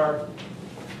that's our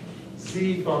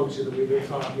z function that we've been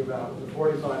talking about with the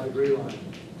 45-degree line.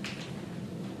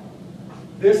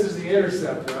 This is the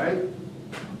intercept, right?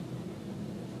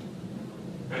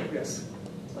 Yes.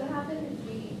 What happened if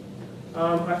we?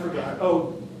 I forgot.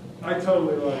 Oh, I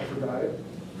totally forgot it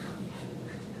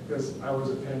because I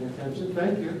wasn't paying attention.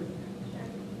 Thank you.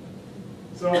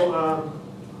 So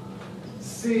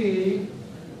C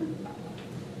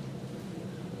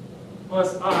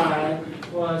plus I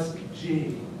plus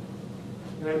G.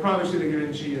 And I probably should have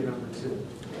given G a number 2.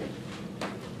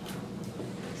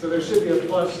 So there should be a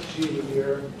plus G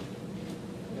here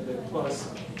and then plus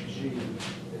G.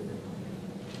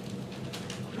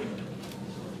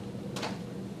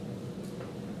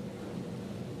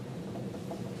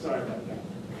 Sorry about that.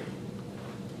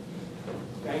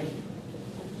 Thank you.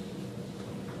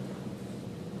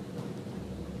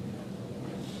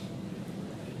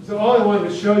 So all I wanted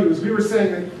to show you is we were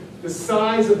saying that the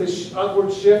size of the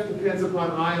upward shift depends upon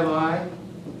I of I.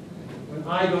 When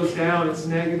I goes down, it's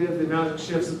negative. The amount it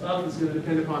shifts up is going to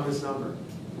depend upon this number,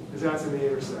 because that's in the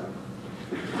intercept.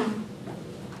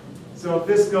 So if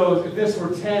this were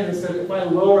 10, instead, if I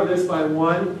lower this by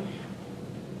 1,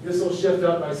 this will shift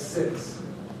up by 6.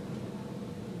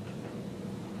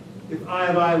 If I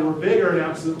of I were bigger in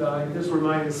absolute value, if this were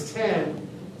minus 10,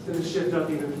 it's going to shift up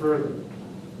even further.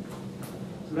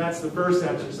 So that's the first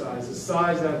exercise. The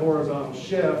size of that horizontal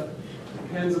shift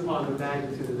depends upon the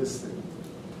magnitude of this thing.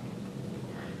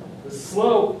 The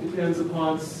slope depends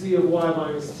upon c of y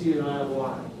minus t and I of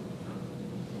y.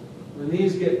 When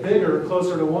these get bigger,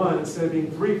 closer to 1, instead of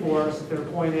being 3/4, they're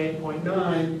 0.8,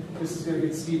 0.9, this is going to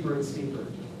get steeper and steeper.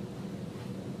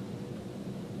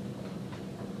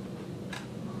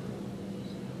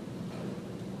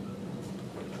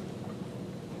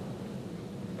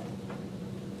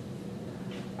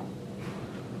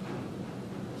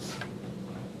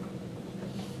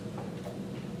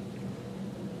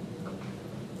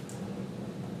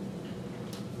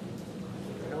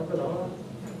 Help at all?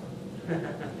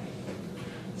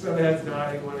 Some heads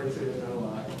nodding, 1 or 2, not a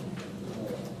lot.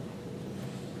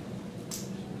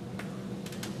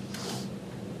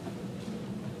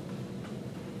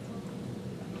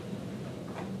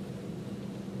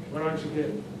 Why don't you get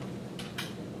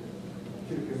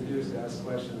too confused to ask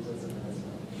questions? That's a nice one.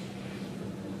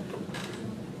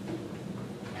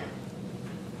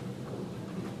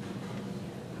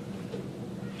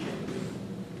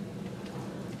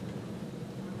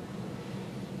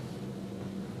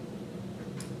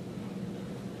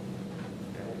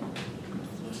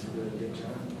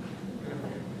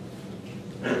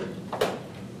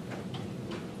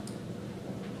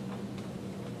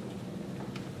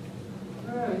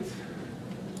 All right.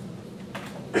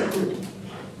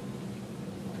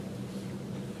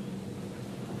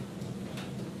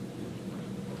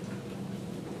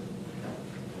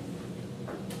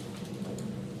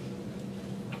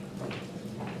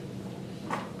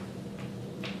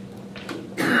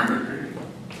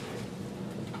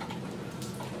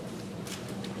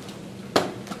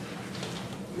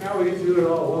 Now we get to do it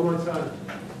all one more time,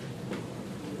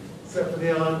 except for the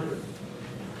LM curve.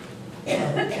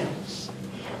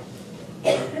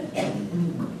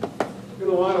 In a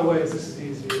lot of ways, this is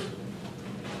easier.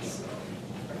 So,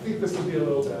 I think this will be a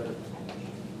little better.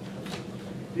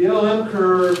 The LM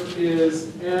curve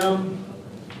is M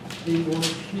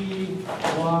equals P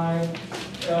Y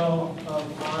L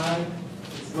of I.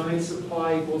 It's money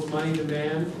supply equals money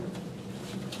demand.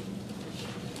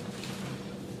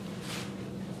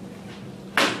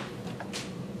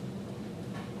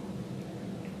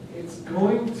 It's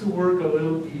going to work a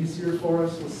little easier for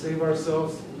us. We'll save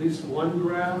ourselves at least one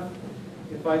graph.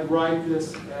 If I write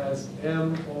this as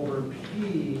M over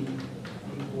P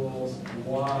equals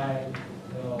Y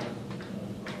L.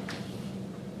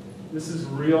 This is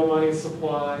real money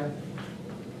supply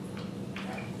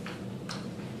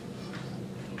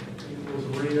equals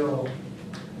real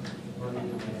money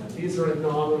demand. These are in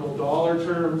nominal dollar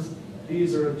terms.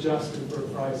 These are adjusted for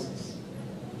prices.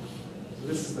 So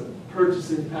this is the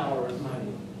purchasing power of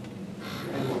money,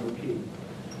 M over P.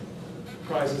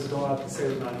 Prices go up, the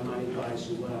same amount of money buys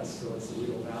you less, so it's the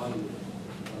real value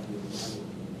of your money.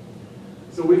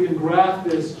 So we can graph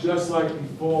this just like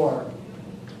before.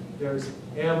 There's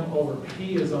M over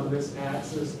P is on this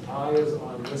axis, I is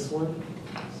on this one.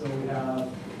 So we have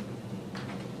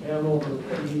M over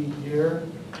P here,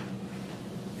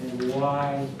 and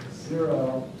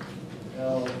Y0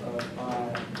 L of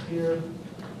I here.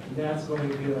 And that's going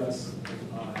to give us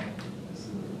I.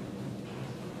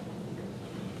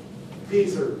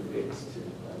 These are fixed too.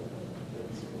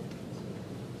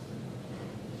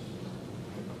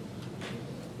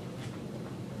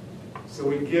 So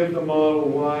we give the model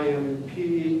Y, M, and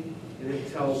P, and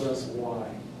it tells us Y.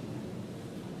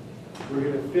 We're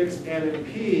going to fix M and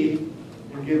P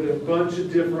and give it a bunch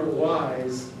of different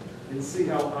Y's and see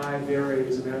how I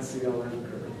varies, and that's the LM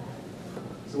curve.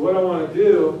 So what I want to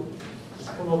do is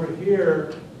come over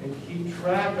here and keep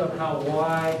track of how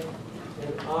Y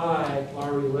and I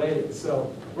are related.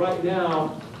 So right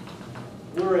now,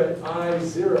 we're at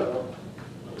I0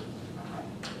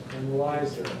 and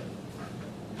Y0.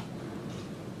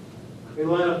 They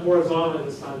line up horizontally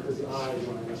this time because the I is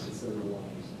lining up instead of the Y.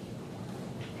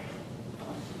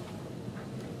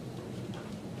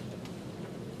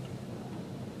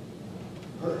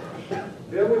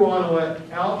 Then we want to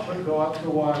let output go up to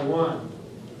Y1.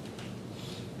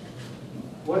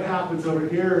 What happens over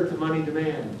here to money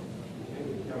demand?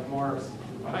 You have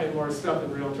buying more stuff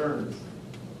in real terms.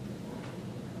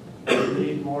 You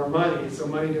need more money, so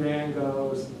money demand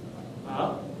goes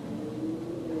up.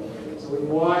 So when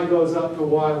Y goes up to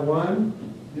Y1,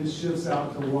 this shifts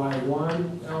out to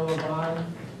Y1 L of I.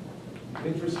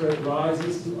 Interest rate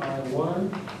rises to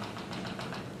I1.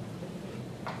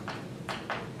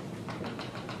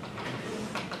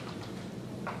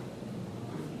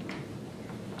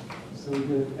 So we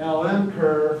get an LM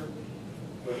curve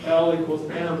where L equals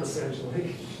M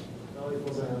essentially. L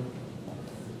equals M.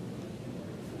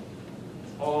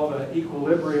 It's all the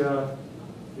equilibria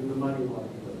in the money market.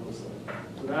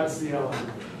 So that's the LM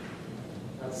curve.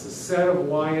 That's the set of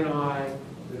Y and I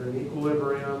that are in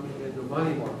equilibrium in the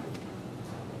money market.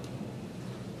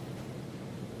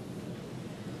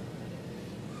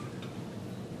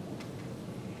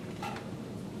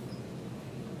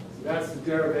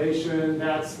 derivation,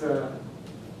 that's the,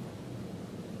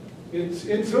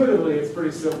 intuitively it's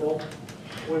pretty simple.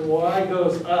 When y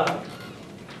goes up,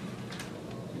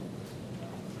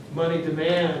 money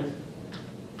demand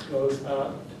goes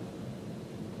up,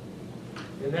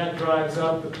 and that drives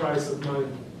up the price of money.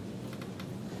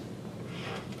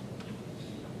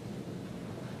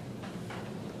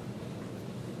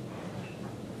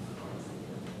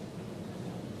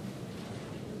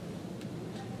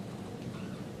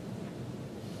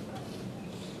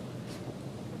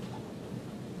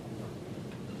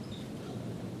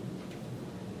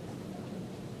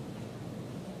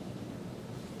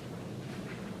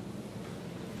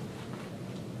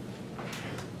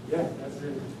 Yeah, that's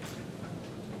it.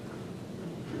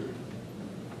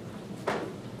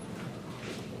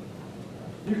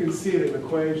 You can see it in the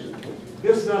equation.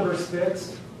 This number's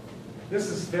fixed. This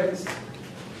is fixed.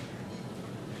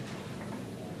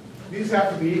 These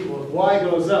have to be equal. If y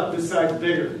goes up, this side's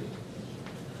bigger.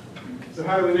 So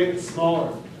how do we make it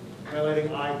smaller? By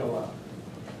letting I go up.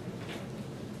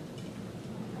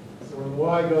 So when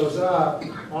y goes up,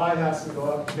 I has to go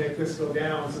up to make this go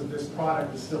down so that this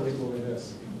product is still equal to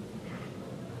this.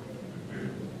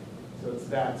 So it's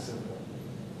that simple.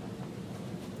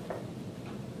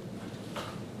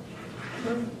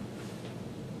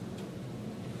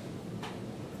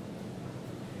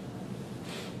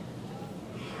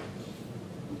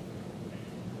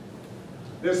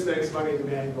 This makes money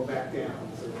demand go back down.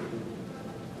 So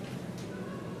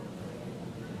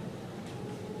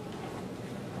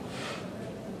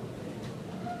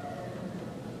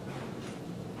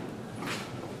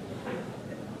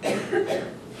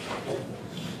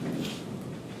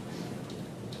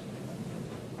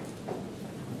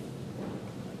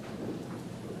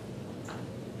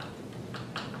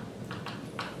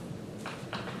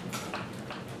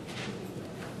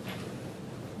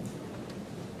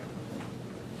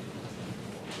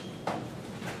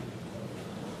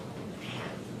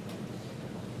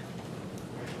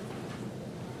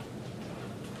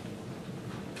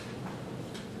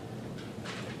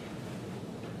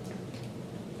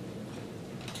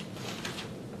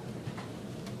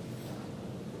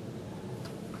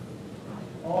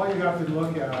all you have to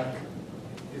look at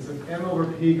is if m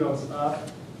over p goes up,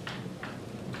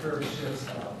 the curve shifts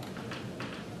up.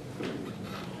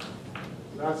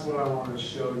 That's what I want to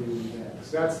show you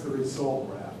next. That's the result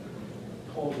graph.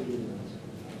 Totally even.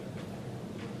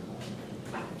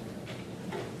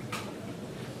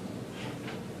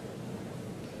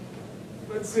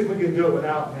 Let's see if we can do it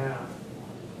without math.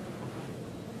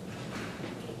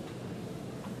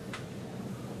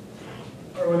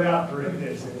 Or without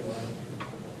derivatives anyway.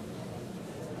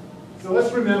 So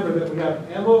let's remember that we have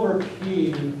m over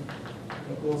p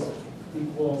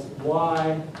equals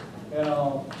y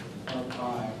L of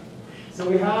I. So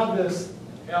we have this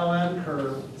ln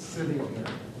curve sitting here.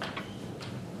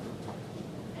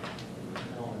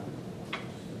 Ln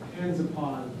depends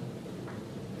upon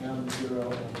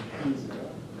m0 and p0.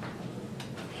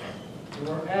 And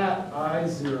we're at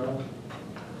I0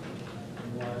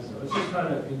 and y0. Let's just try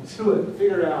to intuit,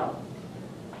 figure it out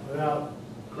without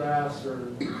graphs or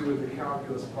doing the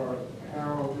calculus part,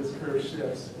 how this curve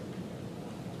shifts.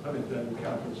 I haven't done the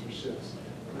calculus for shifts.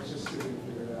 Let's just see if we can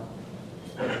figure it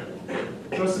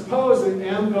out. So suppose that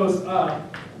m goes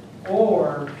up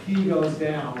or p goes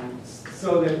down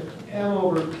so that m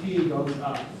over p goes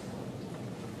up.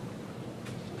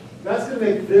 That's going to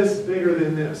make this bigger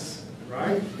than this,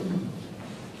 right?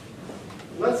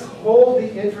 Let's hold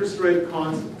the interest rate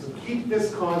constant. So keep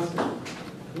this constant.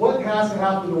 What has to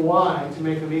happen to y to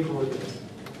make them equal to this?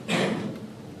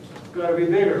 It's got to be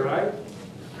bigger, right?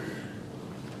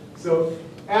 So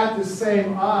at the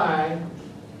same I,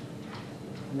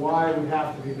 y would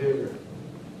have to be bigger.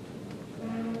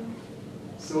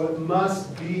 So it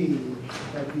must be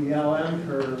that the LM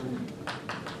curve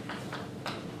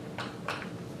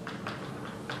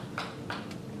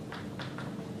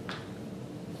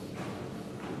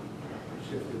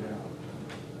shifted out.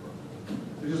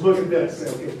 So just look at this. Say,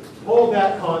 okay, hold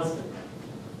that constant.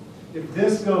 If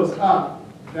this goes up,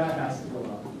 that has to go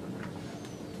up.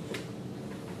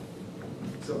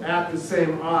 So at the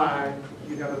same I,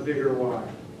 you'd have a bigger y.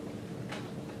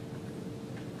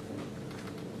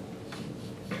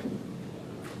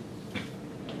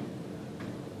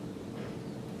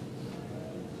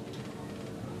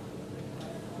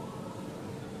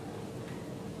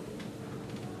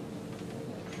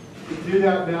 You could do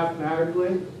that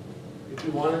mathematically if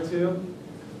you wanted to.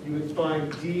 You would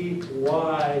find dy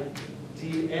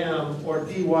dm or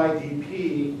dy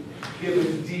dp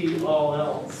given d all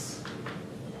else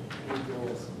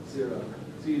equals 0.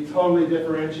 So you totally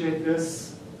differentiate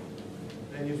this,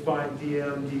 and you find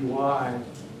dm, dy,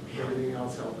 everything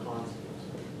else held constant.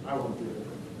 I won't do it.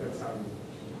 That's how you.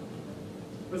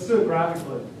 Let's do it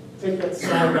graphically. Take that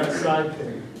side by side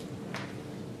thing.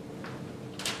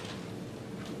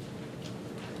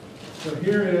 So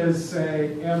here is,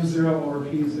 say, m0 over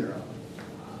p0.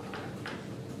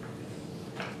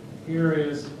 Here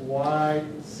is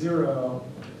y0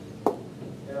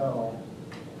 L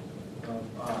of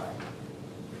I.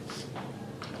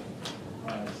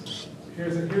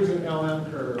 Here's an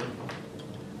LM curve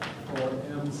for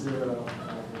m0 over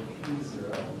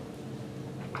p0.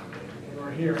 And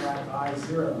we're here at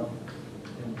I0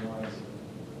 and y0.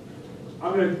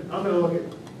 I'm gonna look at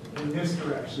in this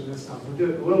direction this time. We'll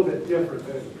do it a little bit different,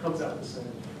 but it comes out the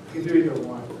same. You can do either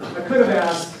one. I could have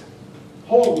asked,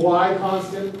 hold y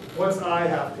constant, what's I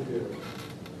have to do?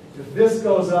 If this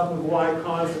goes up with y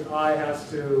constant, I has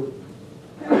to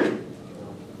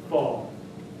fall.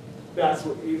 That's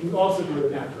what you can also do it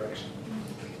in that direction.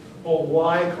 Hold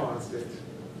y constant.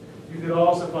 You could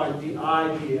also find di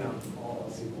dm all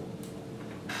else equal.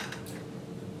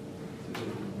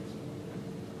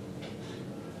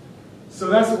 So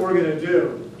that's what we're going to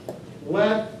do.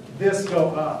 Let this go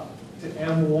up to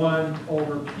m1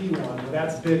 over p1. Well,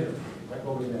 that's bigger, like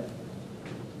over there.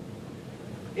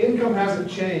 Income hasn't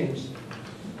changed,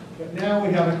 but now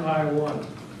we have an I1.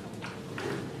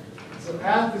 So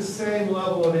at the same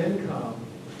level of income,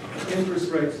 interest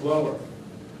rate's lower.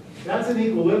 That's an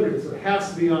equilibrium, so it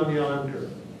has to be on the LM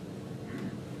curve.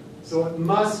 So it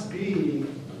must be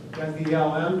that the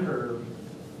LM curve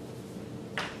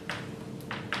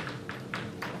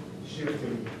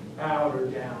shifting out or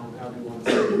down, however you want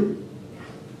to say it.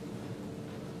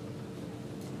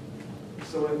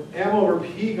 So when M over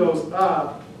P goes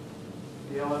up,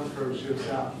 the LM curve shifts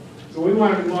out. So we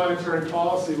want to be monetary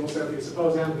policy. We'll say, okay,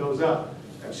 suppose M goes up,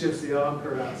 that shifts the LM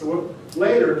curve out. So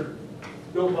later,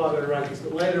 don't bother to write this,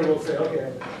 but later we'll say,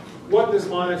 okay, what does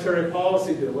monetary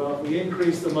policy do? Well, if we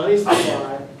increase the money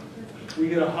supply, we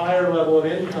get a higher level of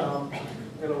income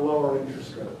and a lower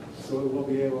interest rate. So we'll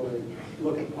be able to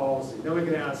look at policy. Then we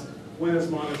can ask, when is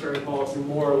monetary policy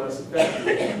more or less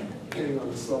effective, depending on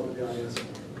the slope of the IS.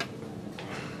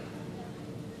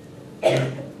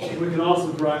 We can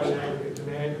also derive an aggregate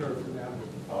demand curve from that.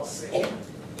 I'll see.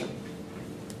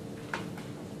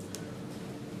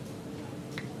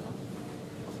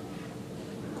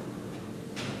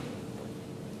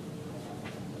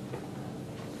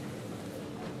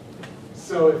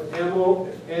 So if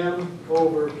M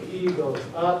over P goes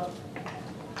up,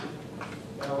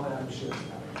 LM shifts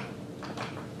out.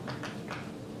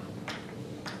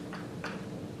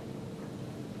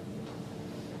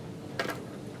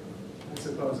 I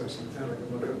suppose I should take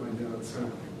a look at my notes.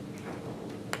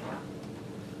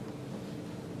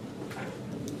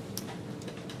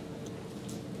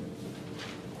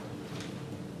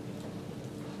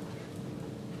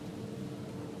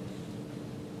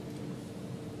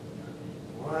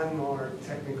 One more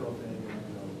technical thing,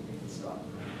 and then we can stop.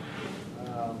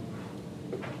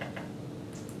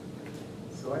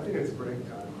 So I think it's break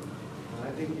time, and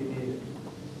I think you need it.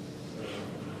 So,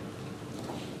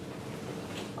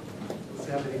 what's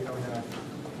happening coming out?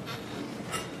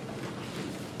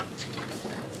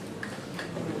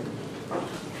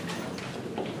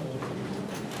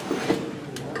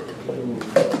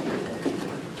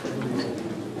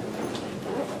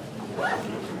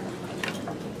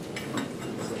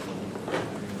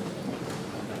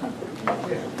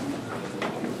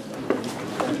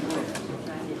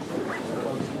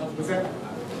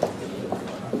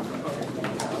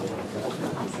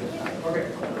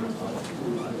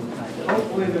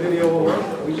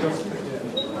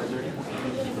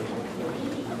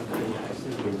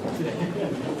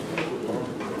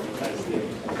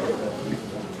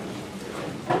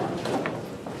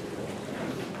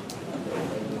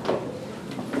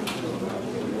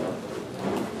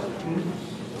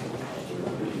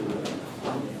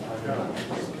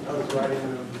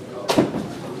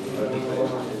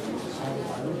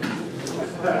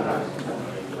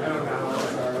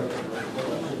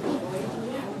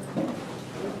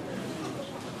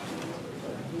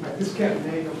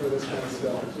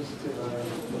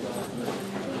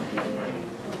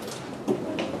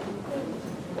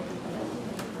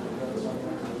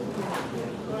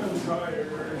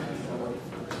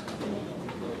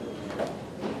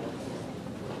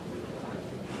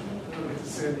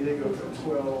 San Diego till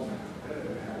 12.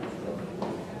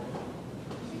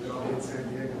 We all hit San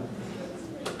Diego.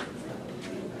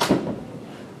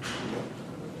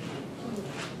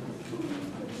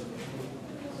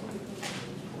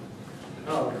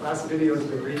 Oh, the last video has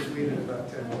been retweeted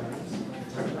about 10 times.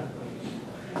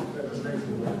 That just makes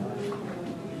me laugh.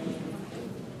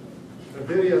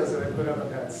 videos that I put up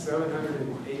have had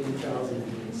 780,000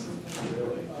 views.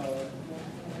 Really.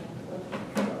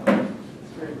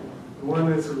 The one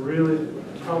that's a really,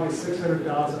 probably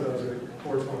 600,000 of those are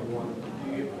 421.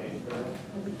 Do you get paid for that?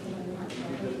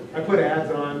 I put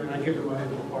ads on and I give them money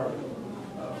to the park.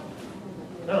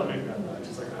 I don't make that much,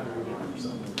 it's like $100 or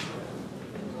something.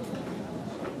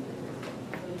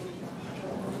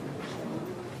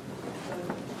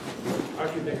 I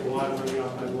could make a lot of money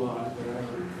off my lawn, but I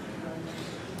don't.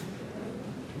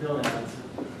 No ads.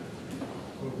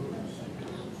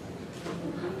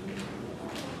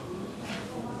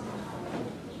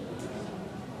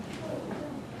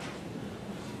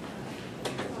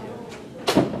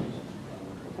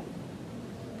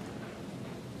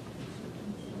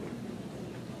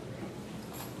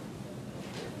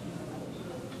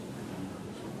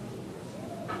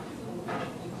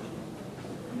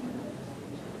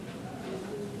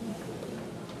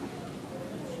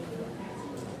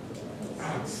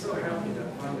 I'm so happy that I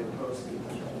finally posted.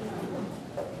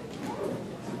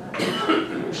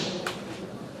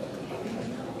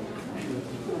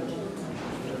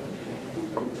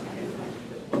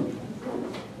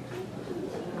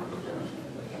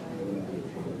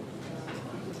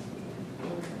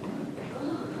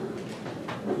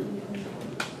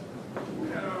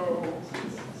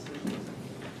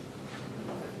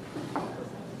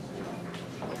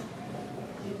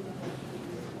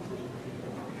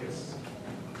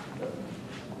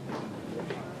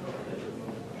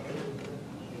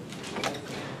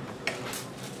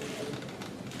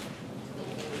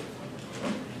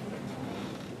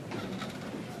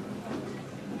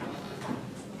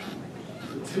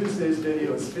 Tuesday's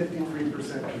video is 53%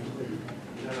 complete.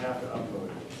 You don't have to upload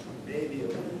it. Maybe a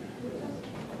little.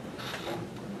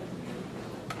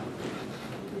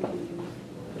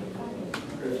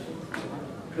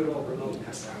 Good old remote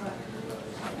mess out.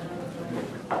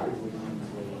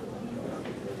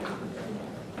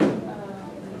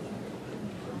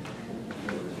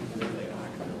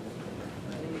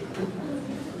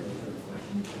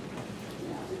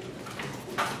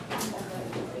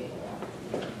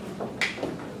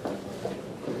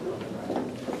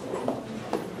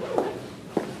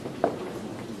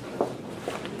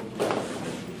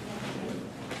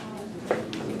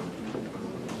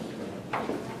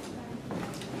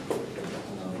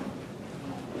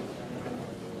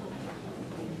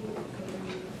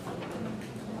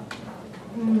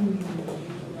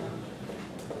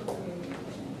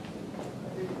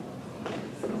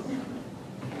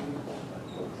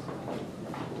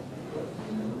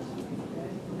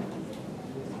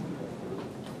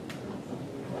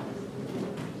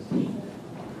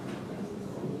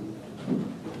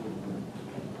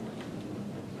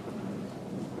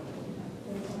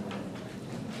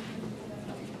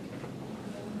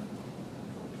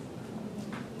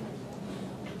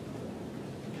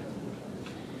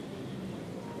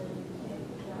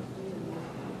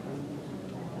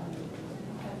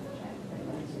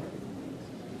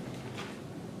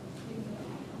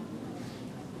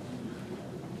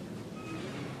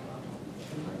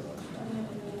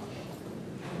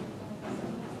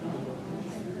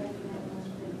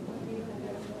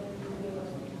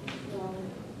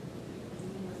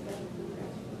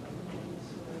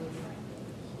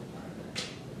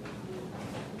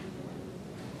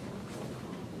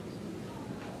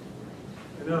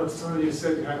 I know some of you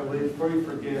said you had to leave. Before you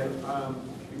forget,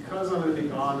 because I'm going to be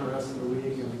gone the rest of the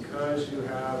week and because you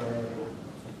have a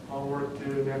homework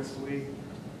due next week,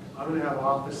 I'm going to have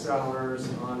office hours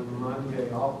on Monday.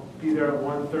 I'll be there at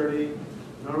 1:30,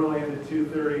 normally into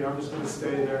 2:30. I'm just going to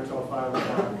stay there until 5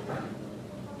 o'clock.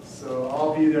 So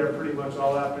I'll be there pretty much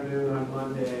all afternoon on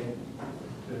Monday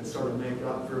to sort of make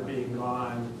up for being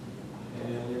gone.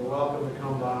 And you're welcome to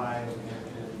come by and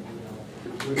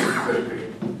you know,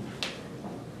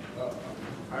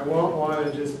 I won't want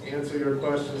to just answer your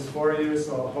questions for you,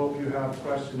 so I hope you have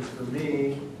questions for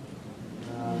me.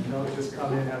 Don't just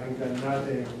come in having done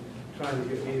nothing, trying to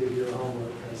get me to do your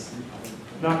homework, because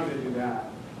I'm not going to do that.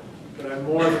 But I'm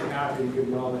more than happy to give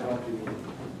you all the help you need.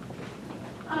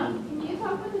 Can you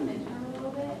talk about the midterm a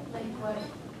little bit? Like what,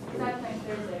 that's next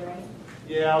Thursday, right?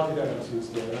 Yeah, I'll do that on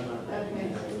Tuesday. I'm not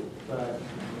Okay. But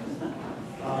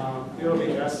it'll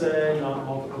be essay, not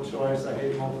multiple choice. I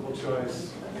hate multiple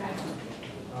choice.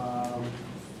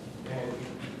 Okay.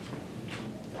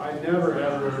 And I never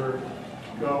ever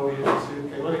go into,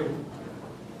 okay,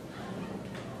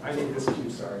 I need this cue,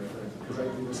 sorry, because I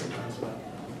do this sometimes.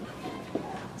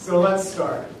 So let's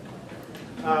start.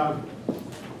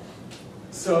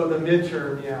 So the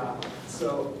midterm, yeah.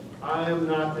 So I am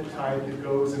not the type that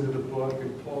goes into the book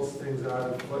and pulls things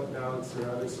out of footnotes or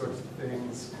other sorts of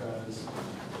things, because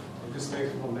it just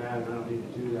makes people mad and I don't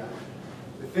need to do that.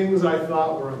 The things I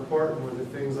thought were important were the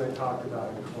things I talked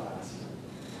about in class.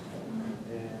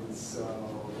 And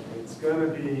so it's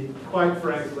going to be, quite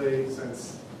frankly,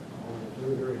 since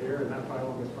we're here and that probably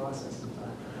won't get processed in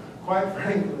time, quite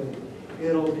frankly,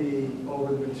 it'll be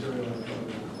over the material I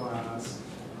covered in class.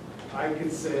 I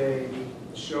could say,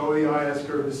 show the IS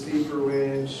curve is steeper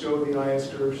when, show the IS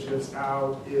curve shifts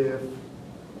out if,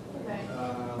 Okay.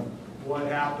 what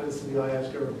happens to the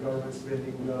IS curve if government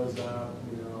spending goes up,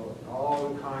 all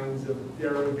the kinds of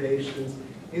derivations.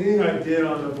 Anything I did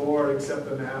on the board except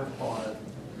the math part,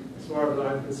 as far as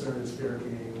I'm concerned, is fair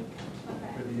game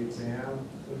for the exam.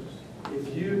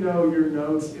 If you know your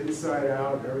notes inside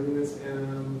out, everything that's in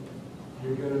them,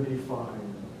 you're going to be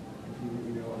fine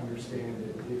if you understand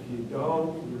it. If you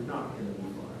don't, you're not going to be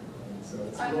fine. So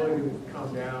it's really going to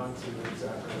come down to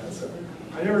exactly that. So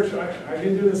I never try. I've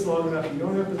been doing this long enough. You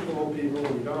don't have to fool people.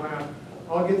 You don't have.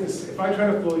 I'll get this. If I try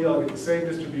to fool you, I'll get the same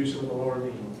distribution with a lower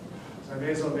mean. So I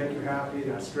may as well make you happy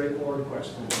and ask straightforward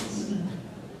questions.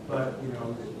 But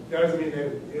that doesn't mean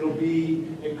that it'll be.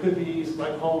 It could be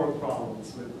like homework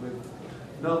problems with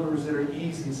numbers that are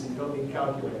easy, so you don't need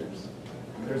calculators.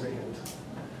 There's a hint.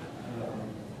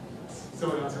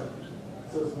 Someone else have a question?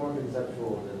 So it's more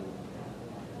conceptual than...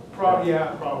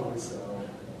 Yeah, probably so.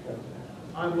 Okay.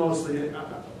 I'm mostly,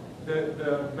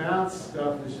 the math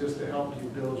stuff is just to help you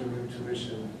build your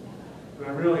intuition. But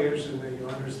I'm really interested in that you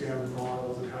understand the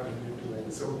models and how to manipulate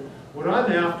it. So what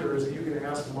I'm after is that you can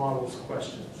ask models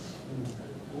questions.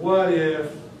 What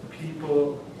if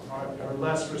people are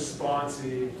less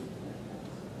responsive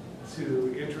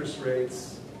to interest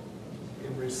rates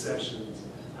in recessions?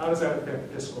 How does that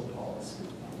affect fiscal policy?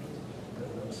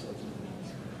 Those sorts of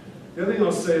things. The other thing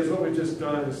I'll say is what we've just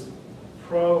done is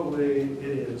probably,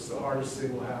 it is the hardest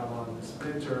thing we'll have on this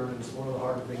midterm, and it's one of the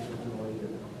harder things we'll do all year.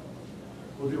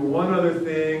 We'll do one other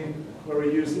thing where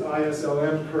we use the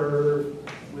ISLM curve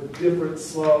with different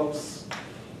slopes.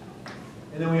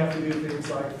 And then we have to do things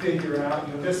like figure out,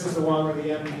 this is the one where the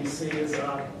MPC is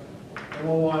up. And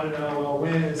we'll want to know, well,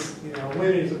 when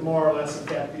is it more or less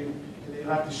effective? And you'll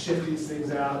have to shift these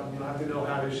things out, and you'll have to know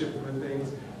how to shift them and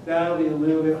things. That'll be a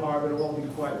little bit hard, but it won't be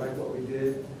quite like what we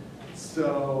did.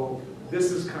 So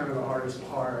this is kind of the hardest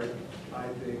part, I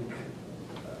think,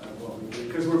 of what we did,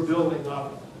 because we're building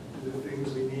up the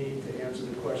things we need to answer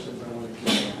the questions I want to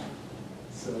get.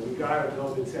 So we got to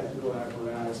build the technical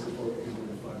apparatus before we can do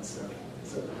the fun stuff.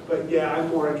 So, but yeah, I'm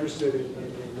more interested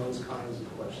in those kinds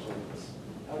of questions.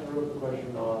 I have a real quick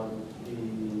question on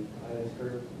the IS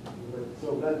curve.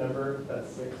 So that number, that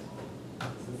 6,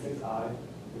 it's the 6I,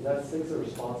 is that 6 a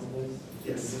responsiveness?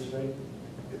 Yes. Interest rate?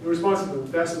 The responsible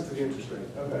investment to the interest rate.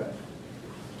 Okay.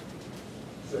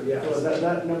 So yeah. So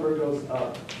that number goes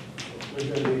up, there's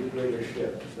going to be a greater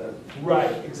shift. Is that...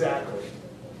 Right, exactly.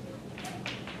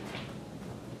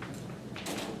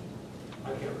 I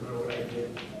can't remember what I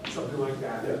did. Something like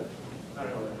that. Yeah. I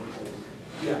don't know what that is.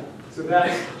 Yeah. So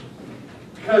that's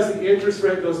because the interest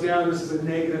rate goes down, this is a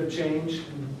negative change.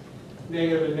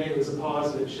 Negative and negative is a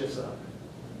positive, it shifts up.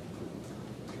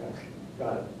 Okay.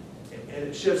 Got it. And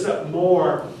it shifts up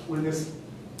more when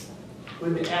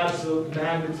the absolute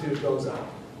magnitude goes up.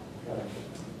 Got it.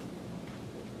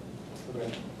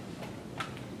 Okay.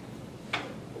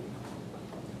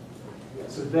 Yeah,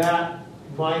 so that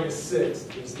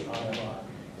 -6 is the I of I.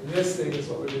 And this thing is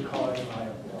what we would call an I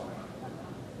of Y.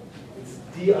 It's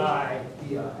DI,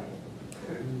 DI.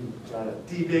 Got it.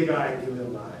 D big I, D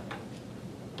little I.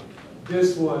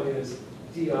 This one is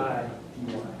DI, DY,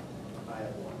 I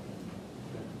of Y.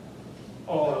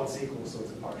 All else equal, so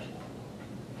it's a partial.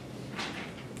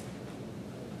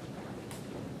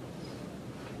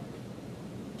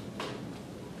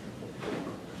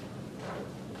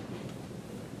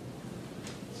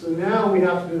 So now we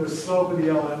have to do the slope of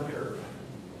the LM curve.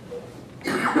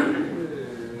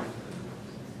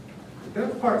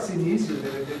 That part seemed easier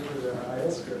than it did for the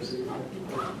IS curve. So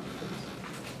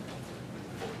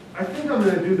I think I'm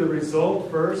going to do the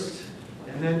result first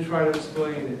and then try to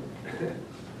explain it.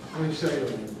 Let me show you.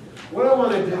 What I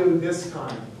want to do this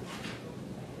time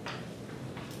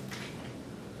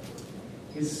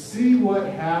is see what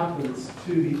happens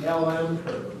to the LM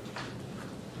curve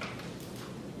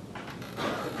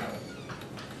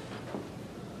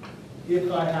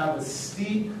if I have a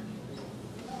steep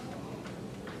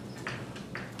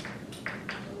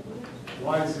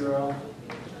y0,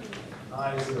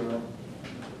 I0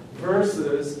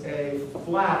 versus a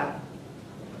flat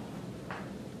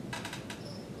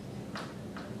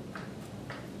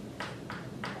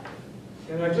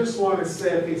And I just want to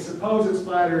say, okay, suppose it's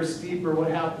flatter or steeper, what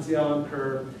happens to the LM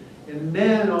curve? And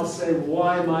then I'll say,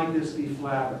 why might this be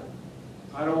flatter?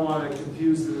 I don't want to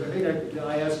confuse it. I think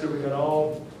the IS curve, we got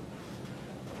all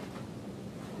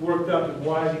worked up in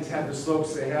why these have the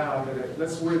slopes they have, but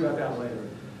let's worry about that later.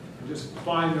 Just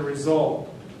find the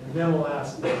result, and then we'll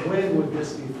ask, when would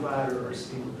this be flatter or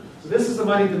steeper? So this is the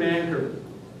money demand curve.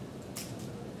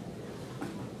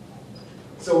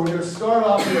 So we're going to start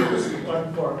off here with this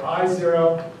one for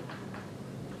I0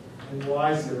 and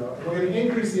Y0. And we're going to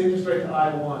increase the interest rate to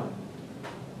I1.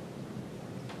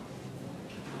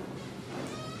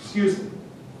 Excuse me,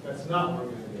 that's not what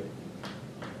we're going to do.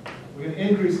 We're going to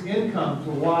increase income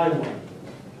to Y1.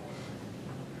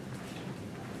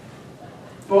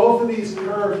 Both of these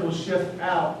curves will shift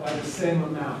out by the same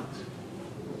amount.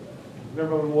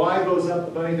 Remember, when Y goes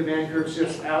up, the money demand curve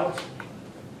shifts out.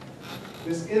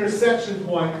 This intersection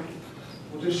point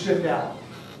will just shift out.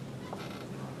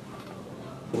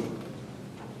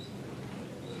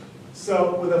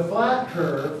 So with a flat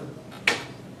curve,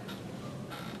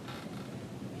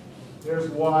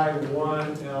 there's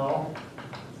Y1L.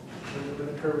 When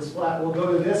the curve is flat, we'll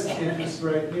go to this interest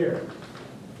rate here.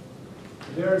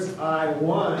 There's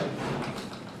I1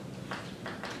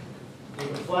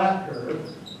 with a flat curve.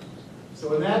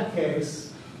 So in that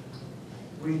case,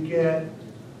 we get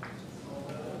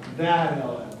that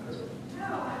LM curve.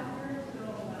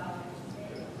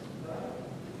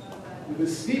 With a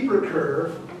steeper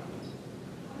curve,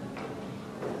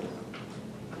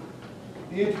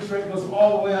 the interest rate goes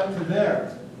all the way up to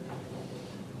there.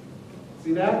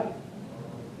 See that?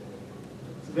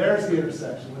 So there's the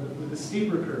intersection with the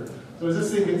steeper curve. So as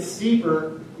this thing gets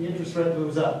steeper, the interest rate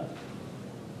moves up.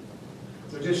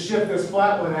 So just shift this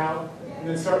flat one out and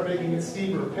then start making it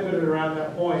steeper, pivot it around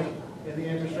that point, and the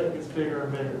interest rate gets bigger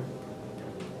and bigger.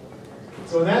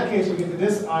 So in that case, we get to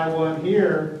this I1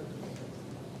 here,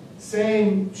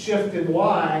 same shift in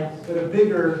Y, but a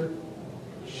bigger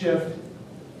shift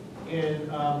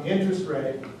in interest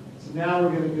rate. So now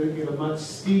we're going to get a much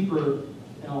steeper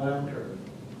LM curve.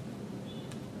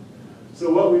 So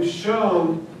what we've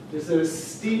shown is that a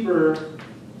steeper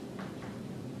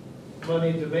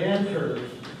money demand curve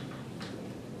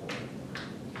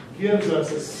gives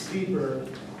us a steeper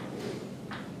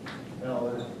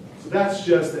LM. So that's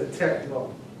just a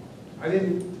technical. I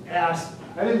didn't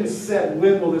just say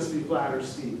when will this be flat or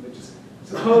steep. But just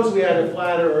suppose we had a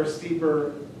flatter or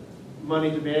steeper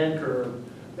money demand curve.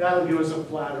 That'll give us a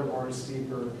flatter or a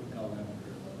steeper LM curve.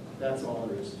 That's all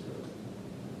there is to it.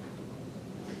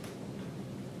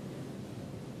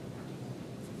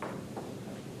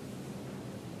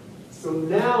 So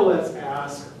now let's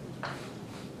ask,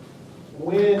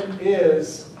 when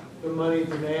is the money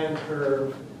demand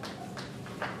curve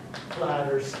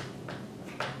flatter,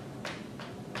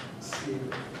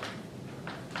 steeper?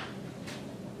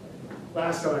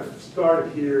 Last time I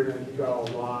started here, and then you got all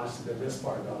lost, and then this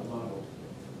part got muddled.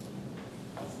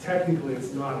 Technically,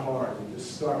 it's not hard. You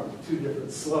just start with two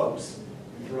different slopes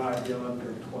and drive the LM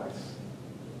curve twice.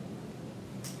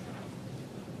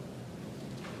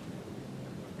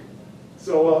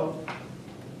 So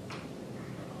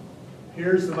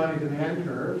here's the money demand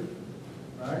curve,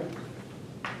 right?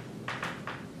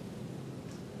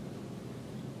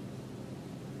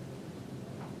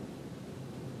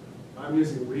 I'm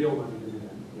using real money demand.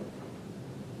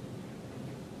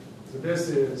 So this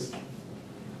is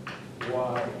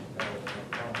Y.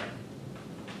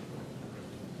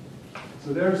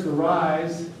 So there's the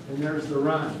rise and there's the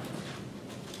run.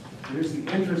 Here's the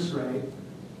interest rate.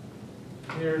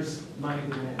 Here's money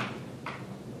demand.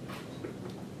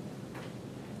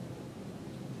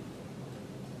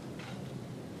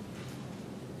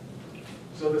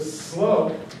 So the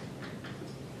slope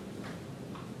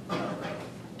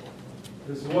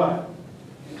is what?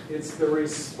 It's the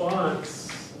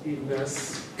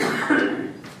responsiveness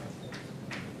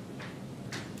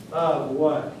of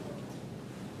what?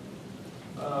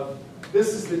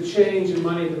 This is the change in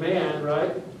money demand,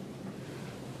 right?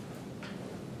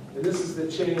 And this is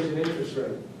the change in interest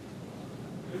rate.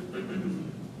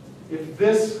 If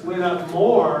this went up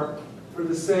more for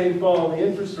the same fall in the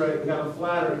interest rate, we got a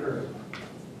flatter curve.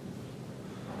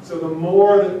 So the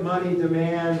more that money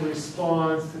demand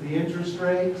responds to the interest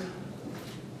rate,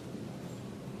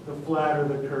 the flatter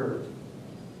the curve.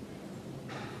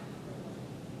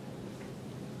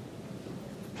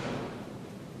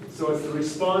 So it's the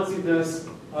responsiveness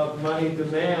of money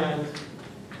demand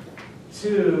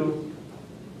to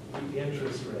the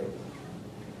interest rate.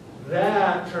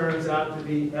 That turns out to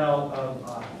be L of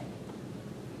I.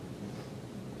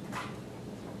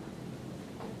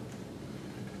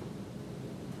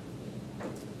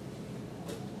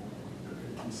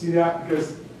 See that?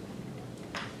 Because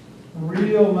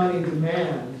real money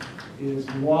demand is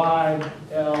YL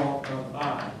of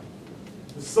I.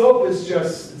 The slope is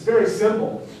just, it's very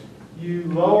simple. You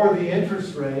lower the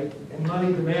interest rate and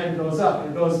money demand goes up.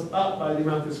 It goes up by the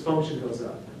amount this function goes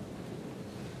up.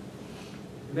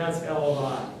 And that's L of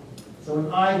I. So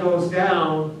when I goes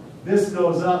down, this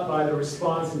goes up by the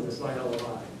responsiveness by L of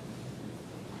I.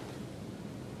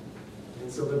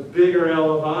 And so the bigger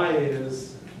L of I is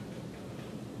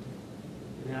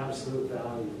in absolute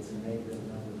value, it's a negative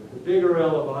number. The bigger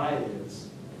L of I is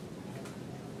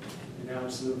in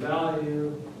absolute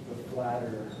value, the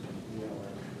flatter the LM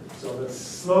curve. So the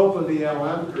slope of the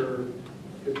LM curve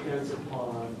depends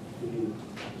upon the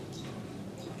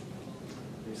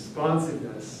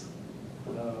responsiveness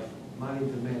of money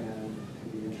demand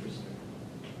to the interest rate.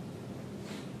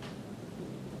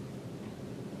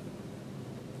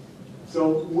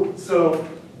 So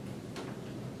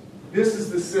this is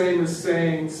the same as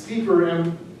saying steeper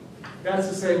M, that's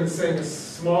the same as saying a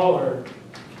smaller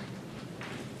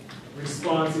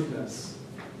responsiveness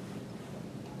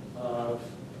of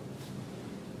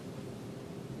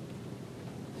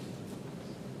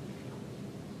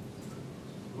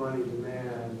money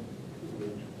demand to the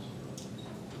interest.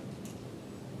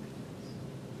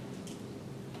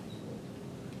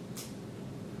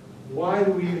 Why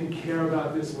do we even care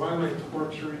about this? Why am I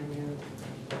torturing you?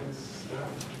 This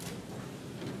stuff.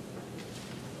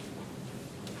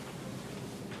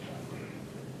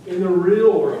 In the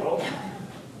real world,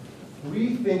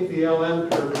 we think the LM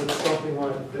curve is something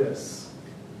like this.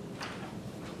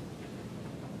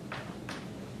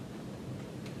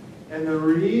 And the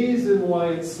reason why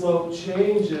its slope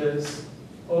changes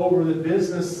over the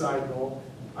business cycle,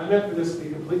 I meant for this to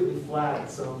be completely flat at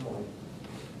some point.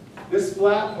 This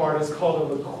flat part is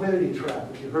called a liquidity trap,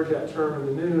 if you've heard that term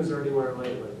in the news or anywhere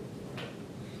lately.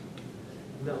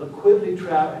 And that liquidity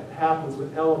trap happens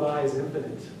when L of I is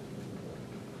infinite.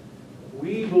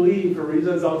 We believe, for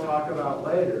reasons I'll talk about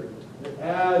later, that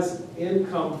as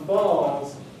income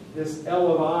falls, this L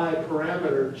of I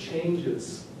parameter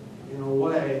changes in a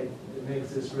way that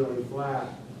makes this really flat.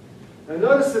 Now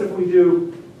notice that if we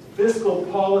do fiscal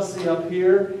policy up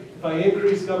here, if I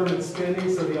increase government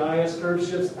spending so the IS curve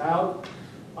shifts out,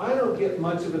 I don't get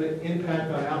much of an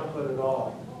impact on output at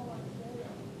all.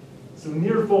 So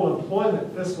near full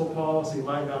employment, fiscal policy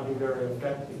might not be very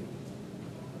effective.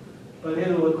 But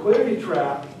in a liquidity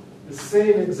trap, the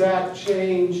same exact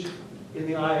change in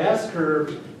the IS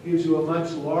curve gives you a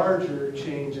much larger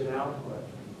change in output.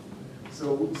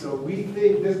 So we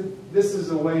think this is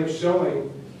a way of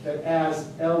showing that as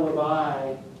L of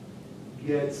I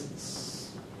gets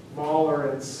smaller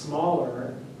and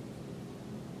smaller,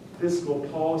 fiscal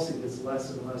policy is less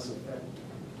and less effective.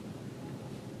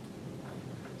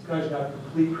 It's because you have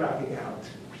complete cracking out.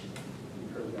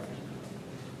 You've heard that.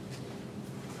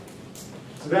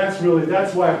 So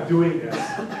that's why I'm doing this.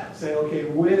 Saying, okay,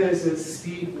 when is it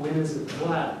steep, when is it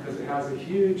flat? Because it has a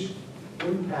huge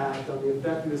impact on the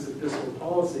effectiveness of fiscal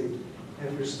policy. And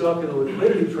if you're stuck in a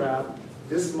liquidity trap,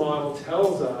 this model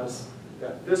tells us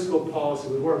that fiscal policy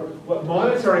would work. What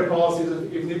monetary policy is,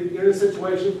 if you're in a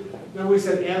situation, remember we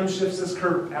said M shifts this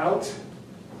curve out?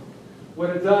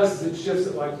 What it does is it shifts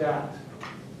it like that.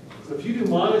 So if you do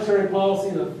monetary policy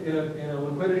in a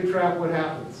liquidity trap, what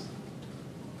happens?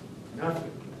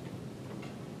 Nothing.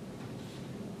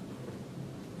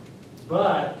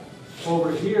 But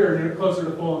over here, near closer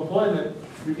to full employment,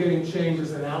 you're getting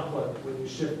changes in output when you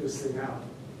shift this thing out.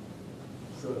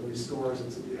 So it restores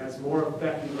it. So it has more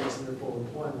effectiveness in full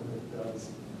employment than it does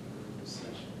in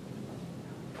recession.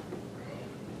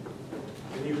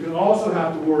 And you can also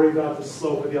have to worry about the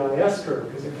slope of the IS curve,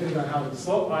 because depending on how the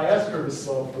IS curve is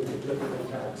sloped, we get different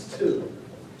impacts too.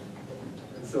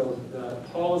 And so the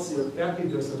policy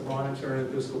effectiveness of monetary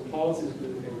and fiscal policy is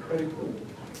going to depend critically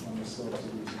on the slopes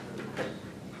of these curves.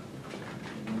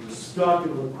 When you're stuck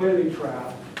in a liquidity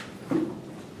trap,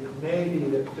 it may be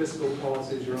that fiscal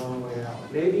policy is your only way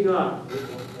out. Maybe not.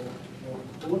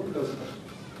 We'll look at those.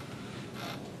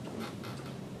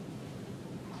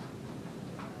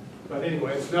 But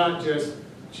anyway, it's not just,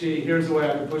 gee, here's the way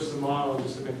I can push the model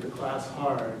just to make the class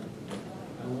hard.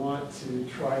 I want to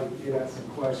try to get at some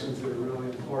questions that are really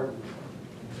important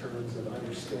in terms of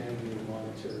understanding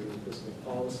monetary and fiscal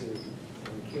policy.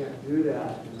 And we can't do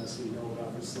that unless we know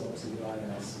about the slopes of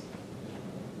the IS.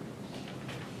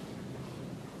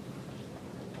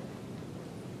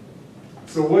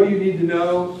 So what do you need to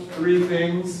know? 3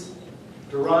 things.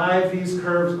 Derive these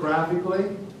curves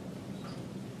graphically.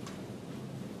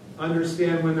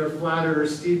 Understand when they're flatter or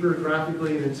steeper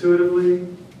graphically and intuitively.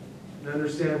 And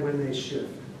understand when they shift.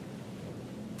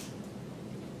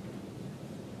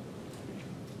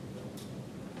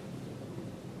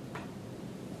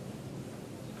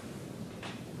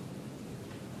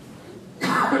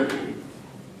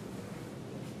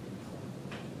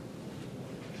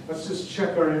 let's just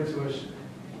check our intuition.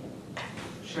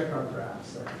 Check our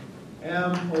graphs.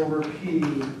 M over P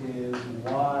is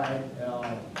Y L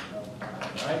I,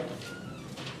 right?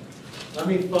 Let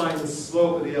me find the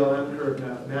slope of the LM curve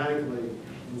mathematically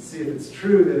and see if it's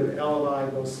true that if L of I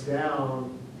goes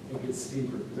down, it gets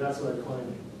steeper, because that's what I'm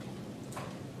claiming.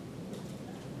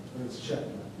 Let's check that.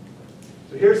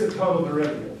 So here's the total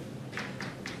derivative.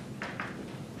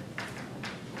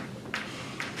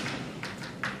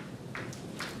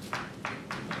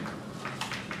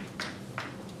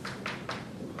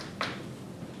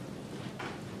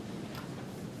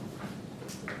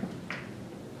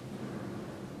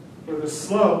 For the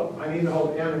slope, I need to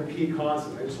hold M and P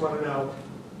constant. I just want to know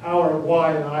how are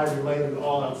Y and I related to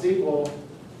all else equal.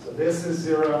 So this is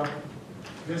 0,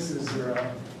 this is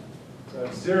 0.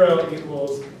 So 0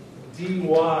 equals dy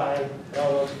L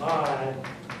of I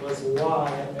plus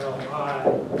y L I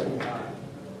di.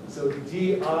 So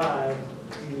di dy, the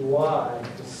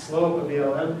slope of the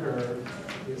LM curve,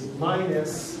 is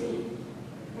minus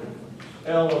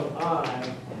L of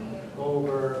I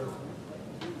over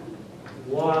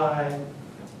y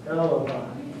L of I.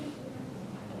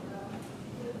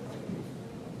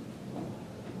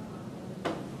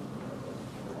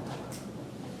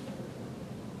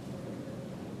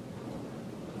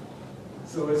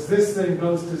 So as this thing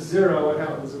goes to 0, what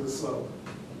happens to the slope?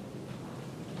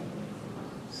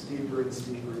 Steeper and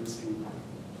steeper and steeper.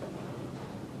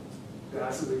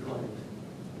 That's what we claimed.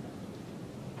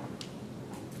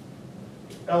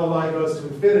 L of I goes to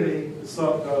infinity, the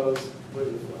slope goes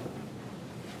with the flow.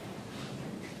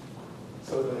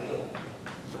 So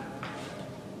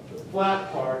the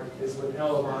flat part is when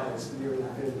L of I is near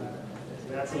infinity.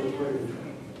 That's a liquidity.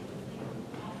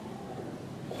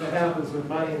 That happens when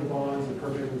money and bonds are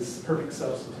perfect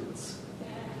substitutes.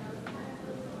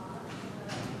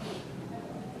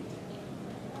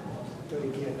 But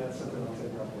again, that's something I'll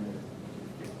take up in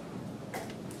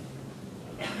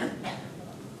a minute.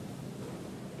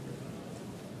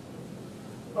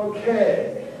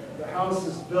 Okay, the house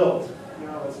is built.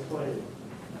 Now let's play it.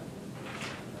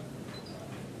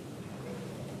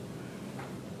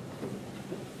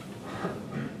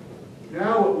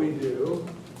 Now what we do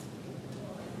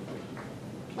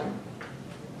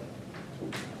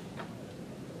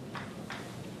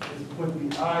is put the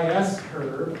IS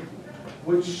curve,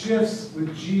 which shifts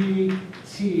with G,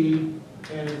 T,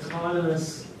 and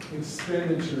autonomous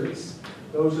expenditures.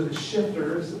 Those are the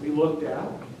shifters that we looked at.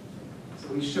 So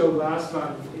we showed last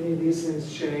time if any of these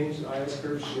things change, the IS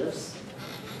curve shifts.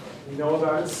 We know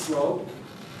about its slope.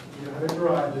 We know how to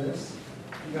derive this.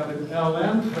 We have an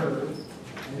LM curve,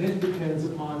 and it depends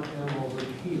upon M over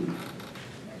P.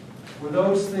 Where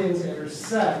those things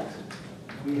intersect,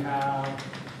 we have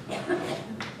an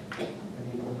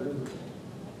equilibrium.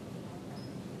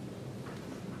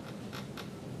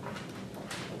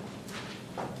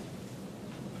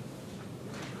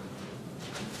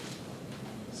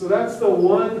 So that's the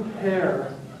one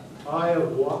pair, I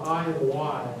and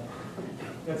Y,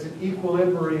 that's an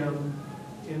equilibrium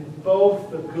in both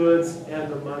the goods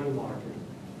and the money market.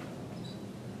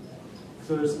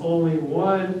 So there's only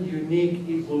one unique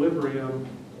equilibrium.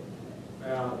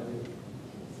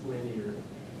 It's linear.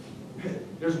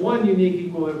 There's one unique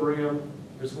equilibrium.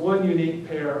 There's one unique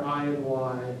pair, I and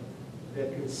Y,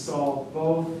 that can solve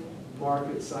both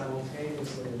markets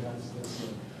simultaneously, and that's this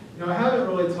one. Now, I haven't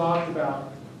really talked about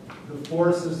the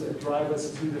forces that drive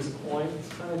us to this point. It's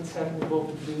kind of technical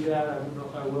to do that. I don't know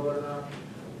if I will or not.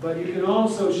 But you can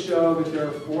also show that there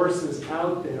are forces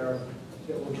out there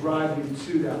that will drive you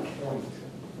to that point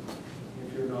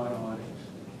if you're not on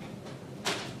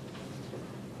it.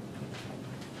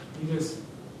 You just,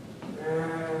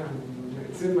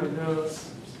 it's in my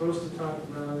notes. I'm supposed to talk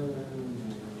about it.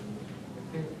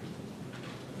 I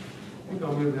think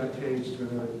I'll move that page to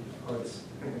another place.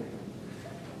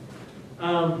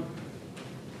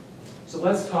 So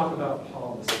let's talk about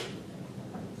policy.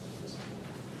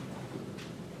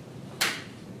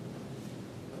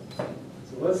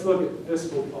 So let's look at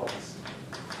fiscal policy.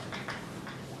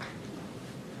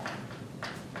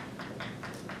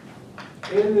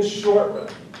 In the short run,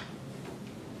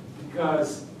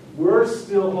 because we're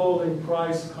still holding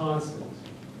price constant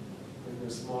in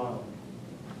this model,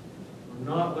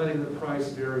 we're not letting the price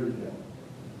vary yet.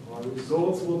 Our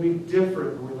results will be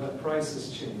different when we let prices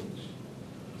change.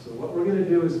 So what we're going to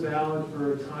do is valid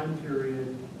for a time period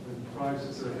when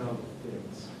prices are held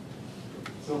fixed.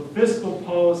 So fiscal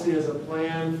policy is a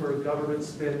plan for government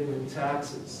spending and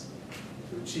taxes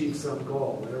to achieve some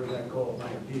goal, whatever that goal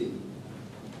might be.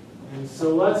 And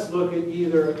so let's look at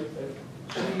either a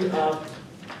T up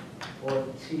or a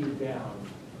T down.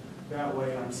 That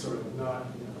way I'm sort of not,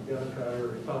 Democrat or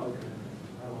Republican.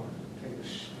 I don't want to take a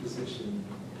position in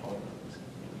politics.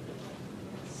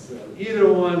 So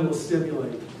either one will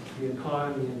stimulate the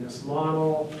economy in this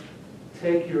model.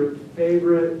 Take your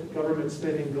favorite government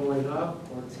spending going up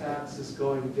or taxes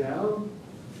going down.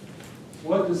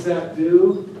 What does that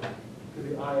do to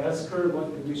the IS curve?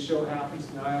 What did we show happens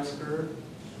in the IS curve?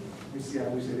 We see how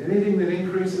we said anything that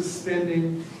increases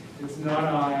spending, it's not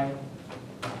I,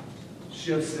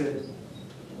 shifts it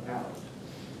out.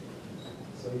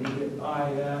 So you get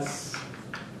IS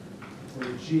or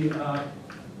G up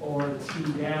or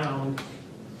T down.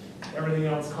 Everything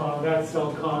else, that's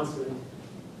still constant.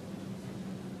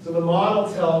 So the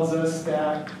model tells us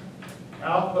that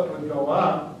output would go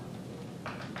up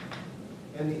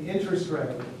and the interest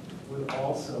rate would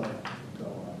also go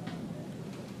up.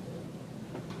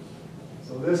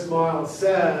 So this model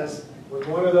says when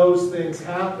one of those things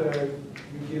happen,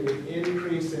 you get an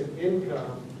increase in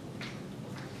income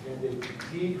and a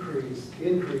increase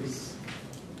in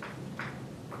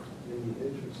the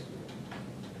interest rate.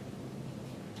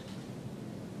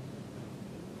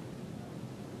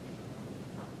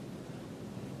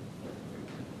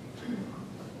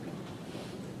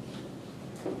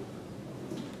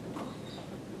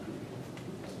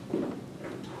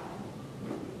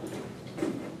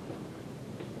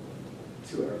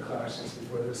 Classes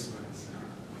before this one. So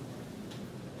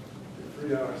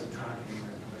 3 hours of talking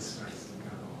and this starts to go.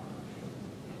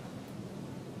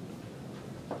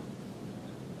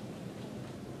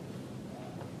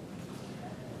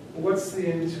 What's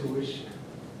the intuition?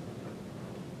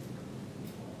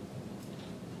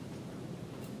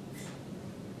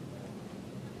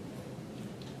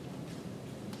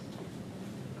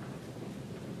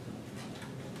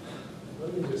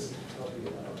 Let me just help you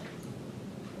out.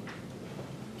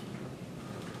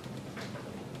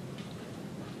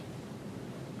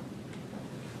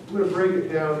 I'm going to break it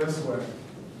down this way.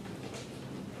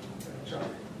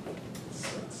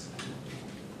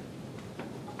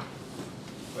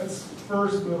 Let's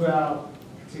first move out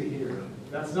to here.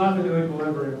 That's not the new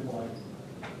equilibrium point.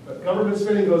 But government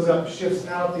spending goes up, shifts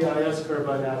out the IS curve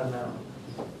by that amount.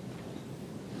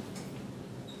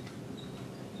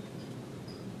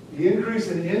 The increase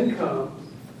in income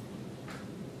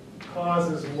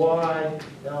causes Y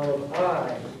L of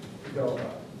I to go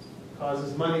up.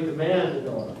 Causes money demand to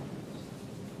go up.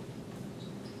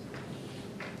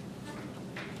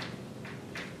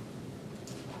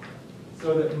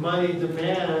 So that money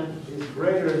demand is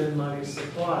greater than money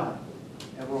supply,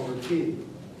 M over T.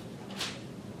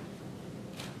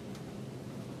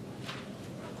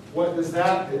 What does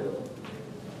that do?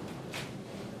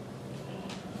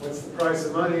 What's the price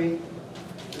of money?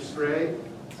 Interest rate.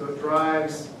 So it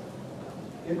drives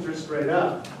interest rate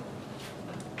up.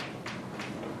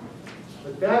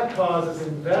 But that causes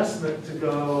investment to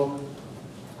go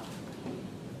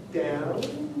down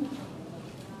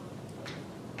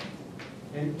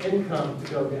and income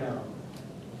to go down.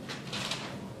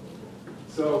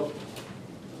 So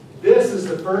this is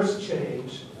the first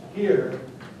change here.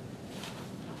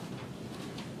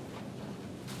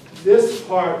 This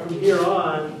part from here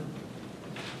on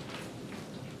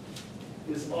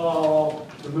is all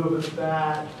the movement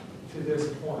back to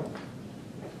this point.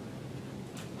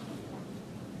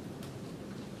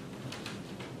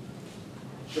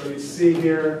 So you see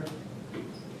here,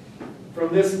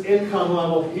 from this income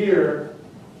level here,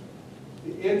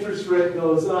 the interest rate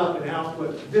goes up and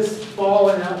output. This fall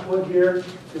in output here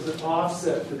is an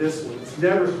offset to this one. It's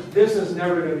never, this is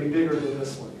never going to be bigger than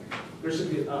this one. There should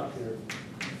be an up here.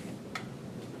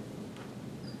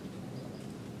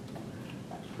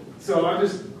 So I'm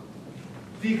just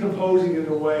decomposing it in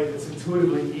a way that's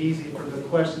intuitively easy for the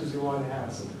questions you want to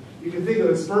ask. You can think of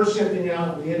this first shifting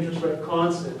out and the interest rate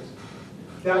constant.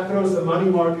 That throws the money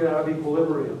market out of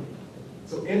equilibrium.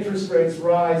 So interest rates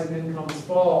rise and incomes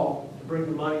fall to bring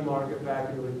the money market back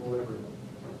into equilibrium.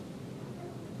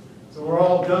 So we're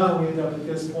all done, we end up at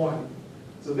this point.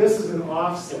 So this is an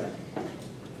offset.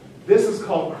 This is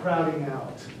called crowding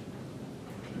out.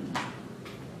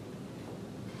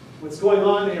 What's going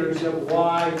on here is you have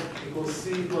Y equals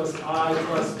C plus I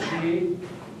plus G.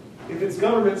 If it's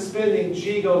government spending,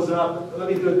 G goes up. Let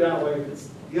me do it that way.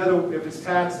 If it's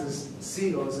taxes,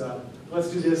 C goes up.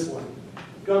 Let's do this one.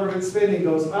 Government spending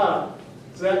goes up.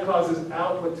 So that causes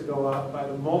output to go up by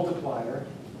the multiplier.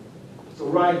 So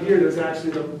right here, there's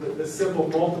actually the simple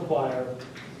multiplier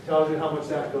tells you how much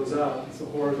that goes up. It's a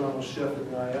horizontal shift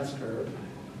in the IS curve.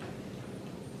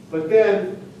 But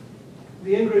then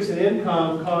the increase in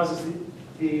income causes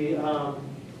the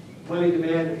money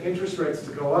demand and interest rates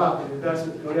to go up and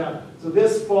investment to go down. So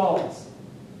this falls.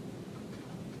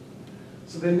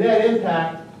 So the net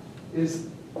impact is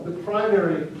the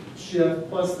primary shift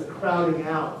plus the crowding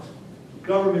out.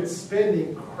 Government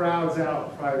spending crowds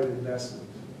out private investment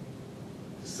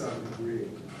to some degree.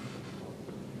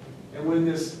 And when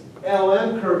this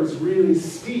LM curve is really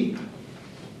steep,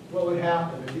 what would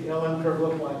happen? If the LM curve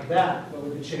looked like that, what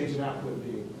would the change in output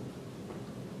be?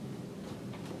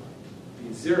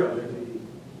 Be zero. There'd be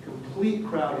complete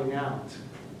crowding out.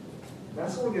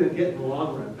 That's what we're going to get in the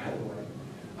long run, by the way.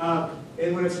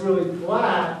 And when it's really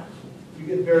flat, you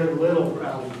get very little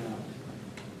crowding out.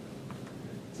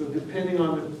 So depending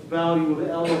on the value of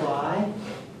L of I,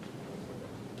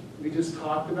 we just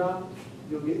talked about,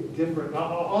 you'll get different.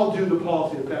 I'll do the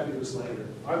policy effectiveness later.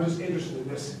 I'm just interested in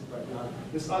this right now.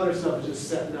 This other stuff is just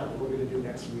setting up what we're going to do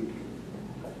next week.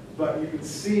 But you can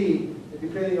see, that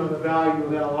depending on the value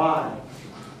of Li,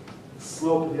 the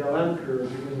slope of the LM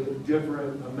curve, you're going to get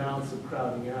different amounts of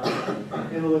crowding out.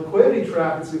 In the liquidity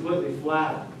trap, it's completely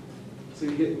flat. So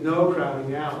you get no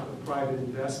crowding out of private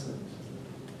investment.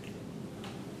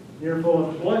 Near full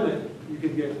employment, you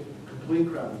can get complete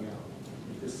crowding out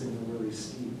if this thing is really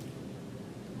steep.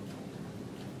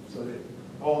 So that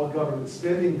all the government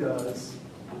spending does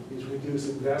is reduce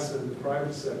investment in the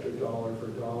private sector dollar for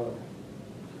dollar.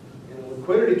 In a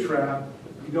liquidity trap,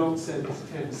 you don't tend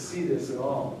to see this at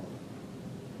all.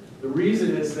 The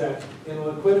reason is that in a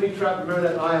liquidity trap, remember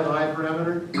that I of I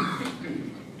parameter?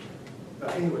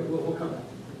 Anyway, we'll come back.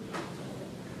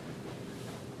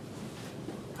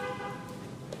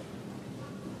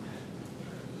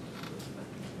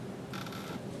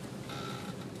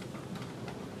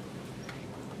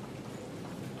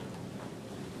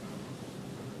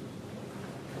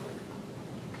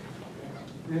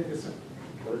 Yes, sir.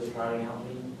 What does crowding out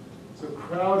mean? So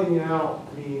crowding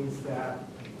out means that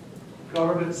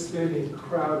government spending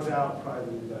crowds out private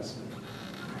investment,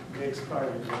 makes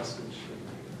private investment shrink.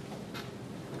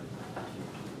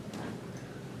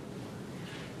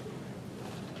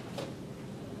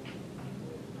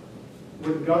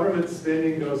 When government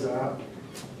spending goes up,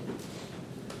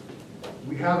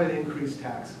 we haven't increased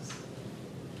taxes.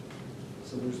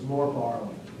 So there's more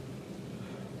borrowing.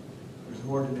 There's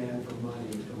more demand for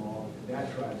money from all.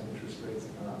 That drives interest rates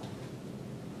up.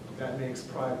 That makes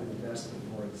private investment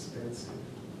more expensive.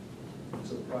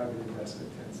 So private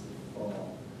investment tends to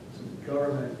fall. So the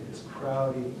government is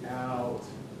crowding out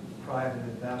private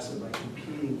investment by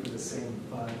competing for the same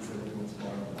funds that everyone's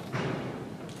borrowing.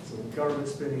 So when government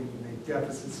spending, when they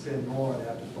deficit spend more, they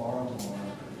have to borrow more.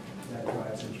 That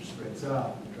drives interest rates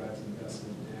up, it drives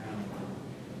investment down.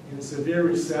 In a severe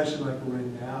recession like we're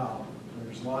in now, where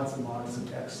there's lots and lots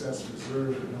of excess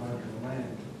reserve that no one can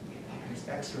lend, there's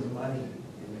extra money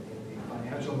in the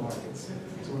financial markets.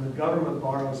 So when the government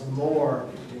borrows more,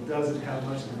 it doesn't have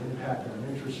much of an impact on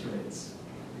interest rates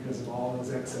because of all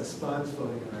those excess funds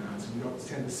floating around. So you don't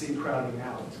tend to see crowding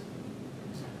out.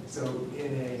 So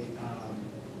in a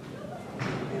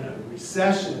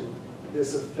recession,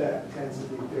 this effect tends to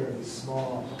be fairly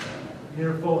small.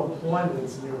 Near full employment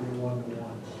is nearly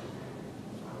 1-to-1.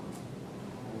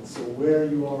 And so where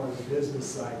you are in the business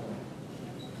cycle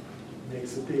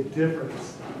makes a big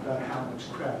difference about how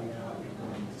much crowding out you're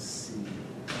going to see.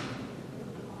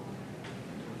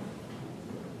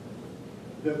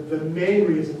 The main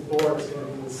reason for it is going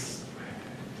to be this.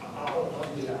 I'll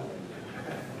do that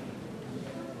later.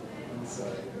 I'm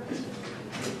sorry.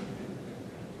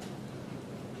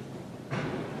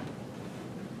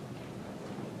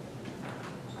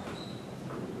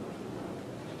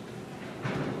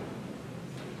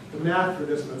 The math for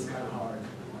this one's kind of hard.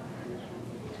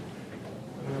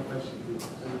 I don't know if I should do it.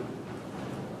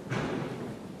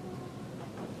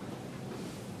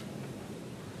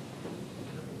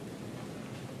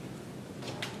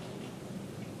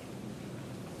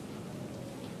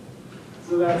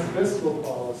 So that's fiscal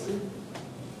policy.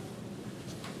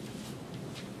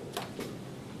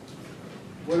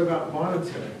 What about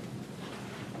monetary?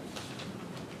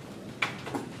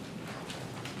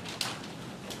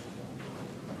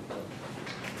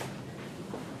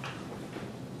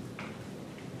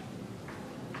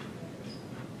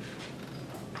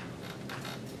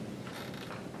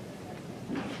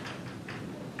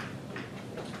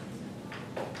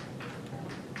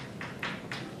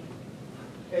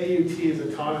 AUT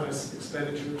is autonomous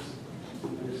expenditures.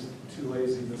 I'm just too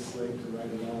lazy in this slate to write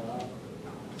it all out.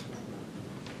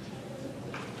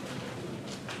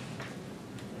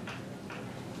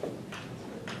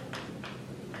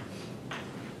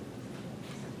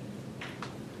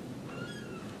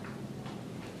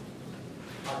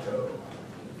 Auto.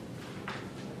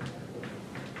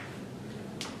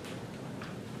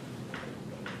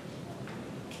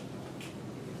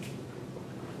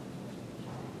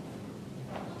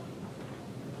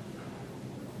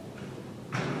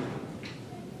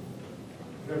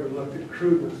 looked at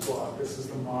Krugman's blog. This is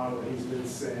the model he's been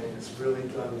saying it's really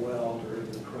done well during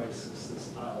the crisis, this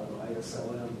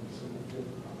ISLM.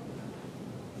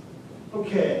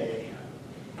 Okay,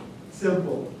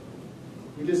 simple.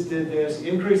 We just did this.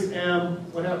 You increase M,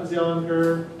 what happens to the Allen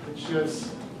curve? It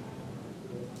shifts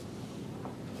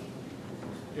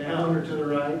down or to the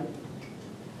right.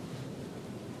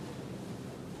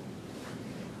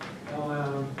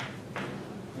 LM,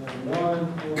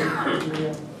 M1,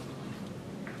 M3.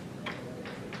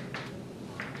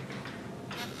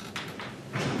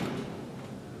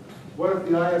 What if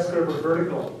the IS curve were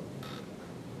vertical?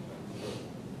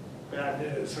 Bad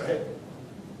news, right?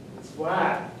 It's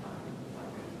flat.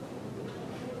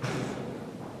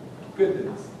 Good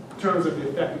news, in terms of the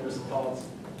effectiveness of policy.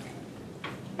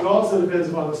 It also depends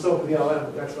upon the slope of the LM,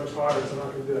 but that's much harder, so I'm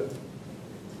not going to do it.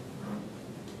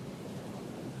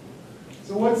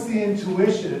 So what's the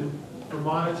intuition for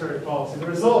monetary policy? The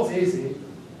result's easy.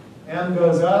 M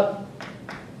goes up,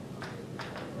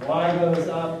 Y goes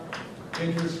up,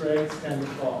 interest rates tend to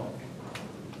fall.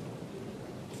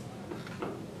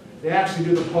 They actually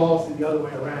do the policy the other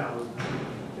way around.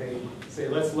 They say,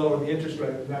 let's lower the interest rate,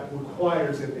 and that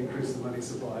requires them to increase the money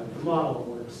supply. The model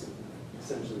works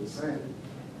essentially the same.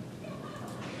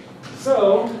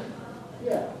 So,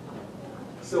 yeah.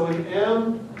 So when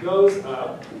M goes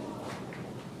up,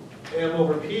 M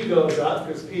over P goes up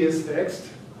because P is fixed.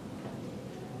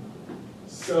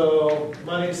 So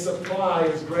money supply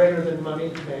is greater than money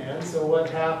demand. So what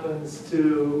happens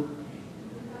to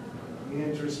the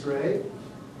interest rate?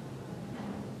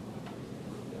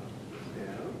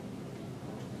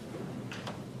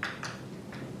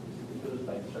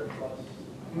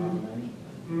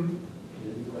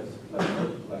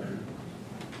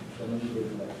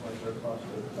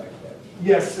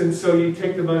 Yes, and so you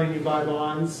take the money and you buy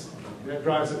bonds, and that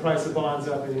drives the price of bonds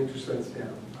up and the interest rates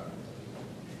down.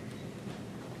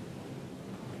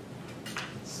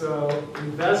 So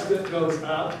investment goes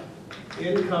up,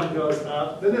 income goes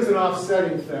up, then there's an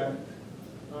offsetting effect.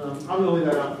 I'm going to leave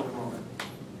that out for a moment.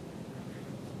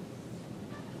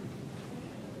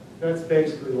 That's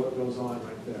basically what goes on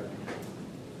right there.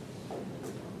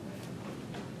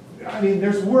 I mean,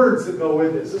 there's words that go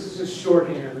with this. This is just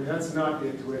shorthand. I mean, that's not the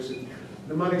intuition.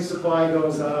 The money supply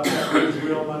goes up, that means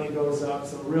real money goes up,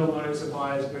 so real money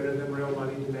supply is greater than real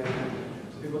money demand.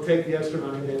 So people take the extra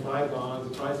money, they buy bonds,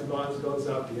 the price of bonds goes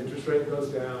up, the interest rate goes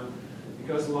down.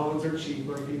 Because loans are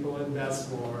cheaper, people invest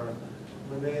more.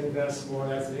 When they invest more,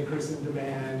 that's an increase in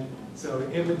demand. So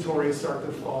inventories start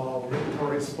to fall. When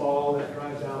inventories fall, that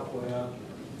drives output up.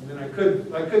 And then I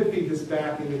could feed this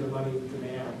back into the money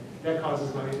demand. That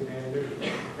causes money demand.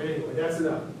 Anyway, that's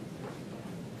enough.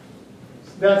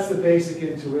 That's the basic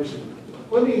intuition.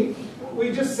 We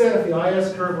just said if the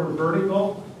IS curve were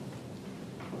vertical,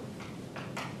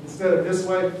 instead of this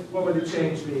way, what would the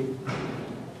change be?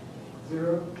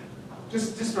 0?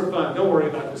 Just for fun, don't worry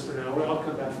about this for now. I'll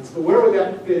come back to this. But where would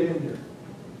that fit in here?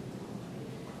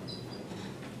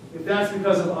 If that's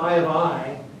because of I of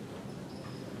I,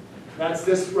 that's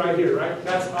this right here, right?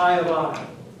 That's I of I.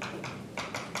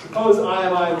 Suppose I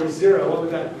of I were 0, what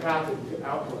would that happen to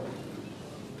output?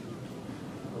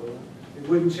 It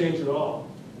wouldn't change at all.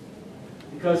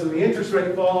 Because when the interest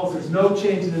rate falls, there's no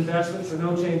change in investment, so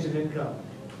no change in income.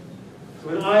 So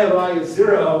when I of I is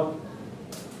 0,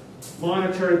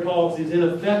 monetary policy is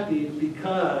ineffective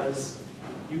because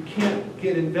you can't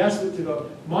get investment to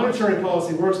go. Monetary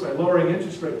policy works by lowering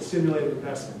interest rate to stimulate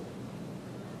investment.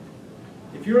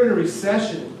 If you're in a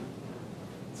recession,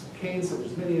 it's Keynes said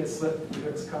there's many a slip,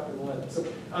 it's cup and lip. So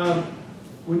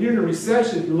when you're in a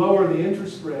recession, you lower the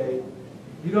interest rate,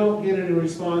 you don't get any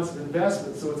response of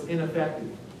investment, so it's ineffective.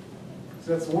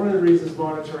 So that's one of the reasons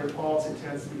monetary policy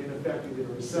tends to be ineffective in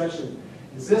a recession,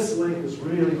 is this link is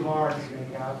really hard to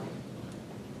make happen.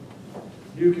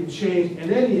 You can change, and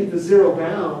then you hit the 0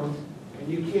 bound, and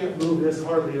you can't move this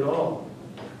hardly at all.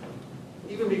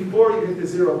 Even before you hit the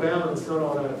 0 bound, it's not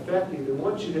all that effective, and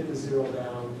once you hit the 0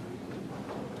 bound,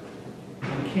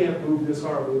 you can't move this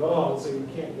hardly at all, so you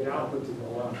can't get output to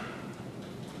go up.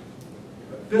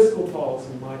 But fiscal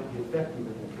policy might be effective in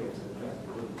that case.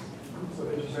 So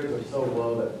interest rates are so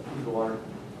low that people aren't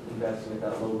investing at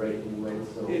that low rate anyway.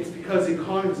 So It's because the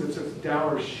economy is in such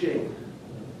dour shape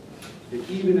that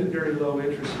even at very low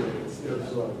interest rates,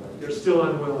 they're still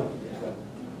unwilling. Yeah.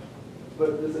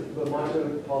 But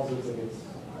monetary policy looks like it's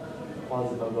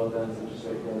positive on both ends. Interest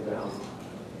rate goes down,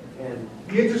 and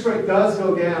The interest rate does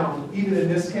go down, even in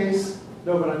this case.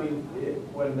 no, but I mean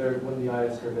when the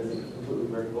IS curve isn't completely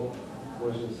vertical,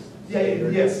 which is Yeah,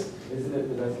 yes. Isn't it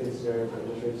the best case scenario for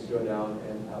interest rates to go down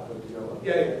and output to go up?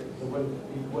 Yeah. So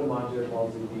would monetary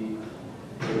policy be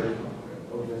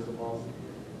over fiscal policy?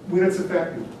 when it's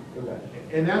effective. Okay.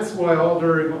 And that's why all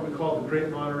during what we call the Great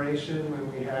Moderation,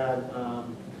 when we had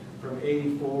from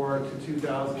 84 to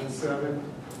 2007,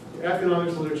 the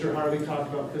economics literature hardly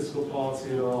talked about fiscal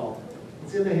policy at all.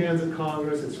 It's in the hands of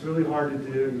Congress, it's really hard to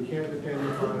do, you can't depend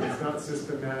upon it, it's not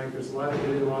systematic, there's a lot of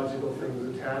ideological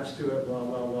things attached to it, blah,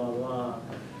 blah, blah, blah.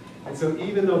 And so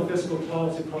even though fiscal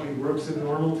policy probably works in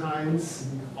normal times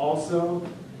also,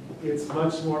 it's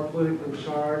much more politically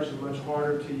charged and much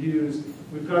harder to use.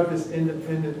 We've got this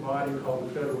independent body called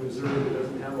the Federal Reserve that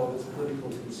doesn't have all these political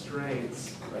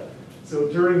constraints. Right. So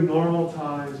during normal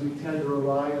times, we tend to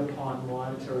rely upon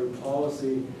monetary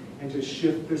policy and just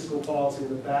shift fiscal policy in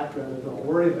the background and don't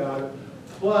worry about it.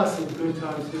 Plus, in good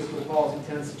times, fiscal policy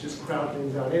tends to just crowd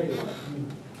things out anyway.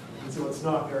 And so it's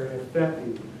not very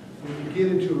effective. When you get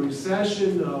into a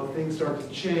recession, though, things start to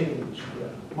change.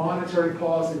 Monetary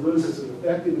policy loses its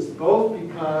effectiveness, both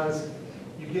because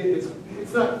you get,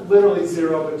 it's not literally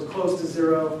zero, but it's close to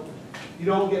zero. You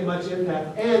don't get much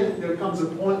impact, and there comes a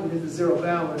point when you hit the zero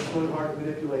bound when it's really hard to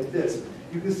manipulate this.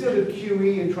 You can still do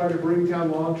QE and try to bring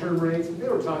down long-term rates, but they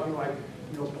were talking like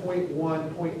 0.1,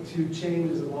 0.2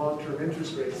 changes in long-term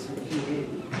interest rates through QE.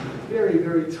 Very,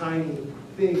 very tiny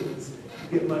things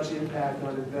get much impact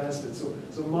on investment.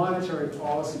 So monetary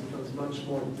policy becomes much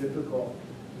more difficult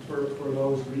for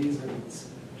those reasons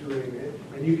during it.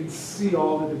 And you can see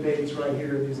all the debates right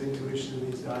here in these intuitions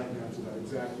and these diagrams about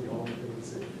exactly all the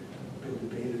things that have been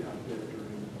debated out there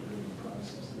during the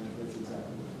process. And that's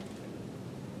exactly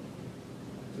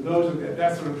what. So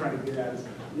that's what I'm trying to get at, is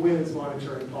when is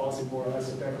monetary policy more or less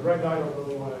effective? Right now I don't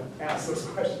really want to ask those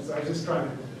questions. I'm just trying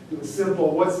to do a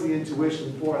simple, what's the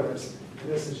intuition for this? And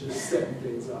this is just setting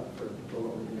things up for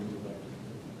what we're going to do later.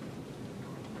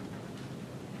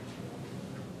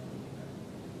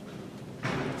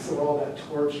 So all that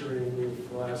torturing you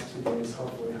for the last 2 days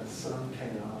hopefully has some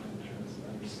payoff in terms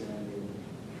of understanding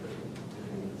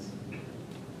things.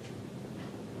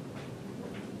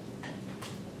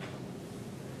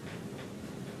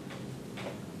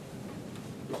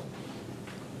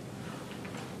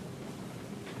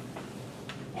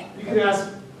 You can ask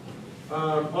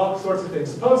all sorts of things.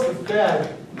 Suppose the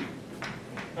Fed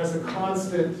has a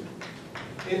constant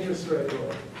interest rate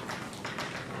rate.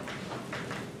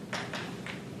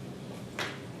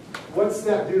 What's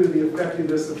that do to the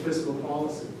effectiveness of fiscal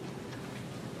policy?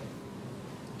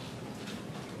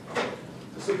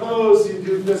 Suppose you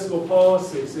do fiscal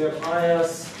policy. So you have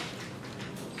IS,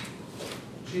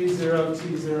 G0,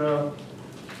 T0,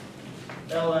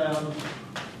 LM,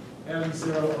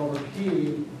 M0 over P,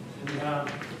 and you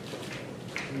have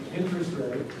the interest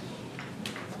rate.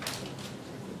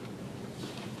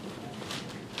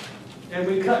 And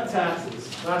we cut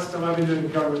taxes. Last time I've been doing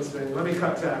government spending, let me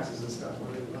cut taxes and stuff.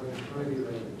 Let me be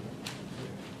ready.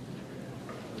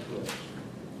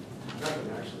 Nothing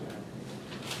actually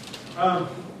happened.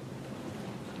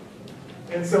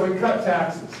 And so we cut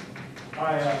taxes.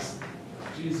 IS,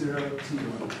 G0,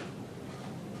 T1.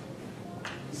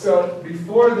 So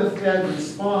before the Fed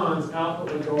responds,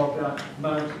 output would go up that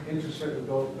much, interest rate would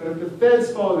go up. But if the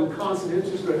Fed's followed a constant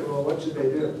interest rate rule, what should they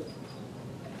do?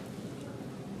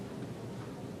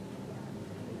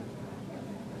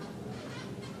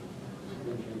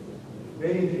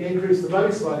 They need to increase the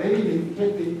money supply. They need to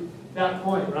hit that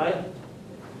point, right?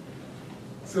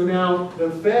 So now the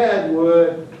Fed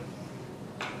would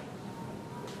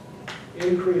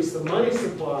increase the money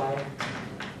supply.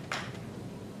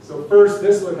 So first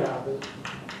this would happen.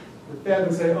 The Fed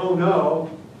would say, oh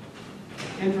no,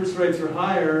 interest rates are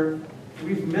higher,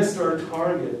 we've missed our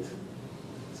target.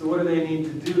 So what do they need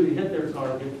to do to hit their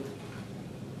target?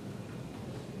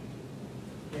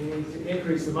 They need to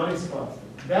increase the money supply.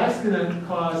 That's going to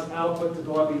cause output to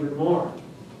go up even more.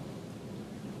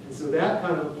 And so that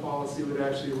kind of policy would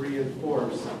actually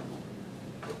reinforce.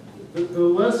 The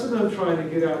lesson I'm trying to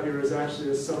get out here is actually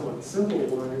a somewhat simple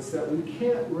one. It's that we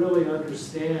can't really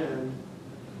understand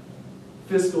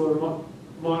fiscal or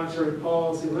monetary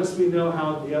policy unless we know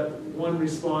how one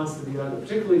responds to the other,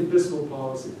 particularly fiscal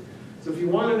policy. So if you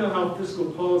want to know how fiscal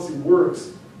policy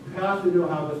works, you have to know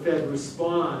how the Fed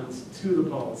responds to the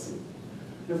policy.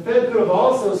 The Fed could have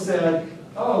also said,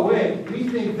 oh wait, we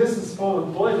think this is full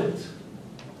employment.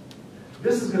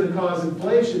 This is going to cause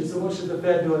inflation, so what should the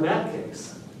Fed do in that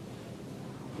case?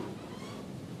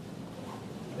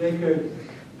 They could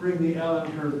bring the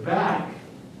LM curve back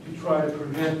to try to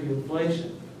prevent the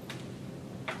inflation.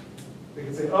 They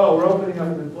could say, oh, we're opening up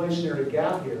an inflationary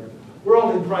gap here. We're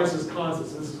holding prices constant,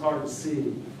 so this is hard to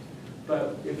see.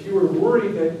 But if you were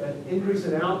worried that an increase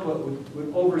in output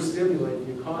would overstimulate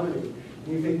the economy,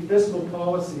 and you think fiscal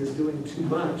policy is doing too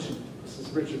much, This is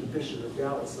Richard Fisher of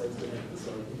Dallas likes to make this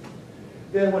argument.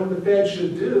 Then what the Fed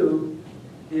should do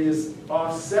is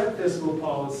offset fiscal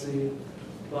policy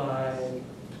by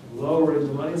lowering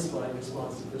the money supply in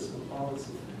response to fiscal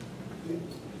policy.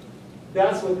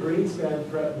 That's what Greenspan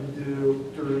threatened to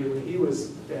do when he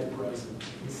was Fed president.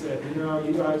 He said, you know,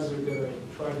 you guys are going to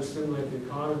try to stimulate the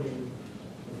economy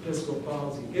with fiscal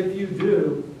policy. If you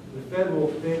do, the Fed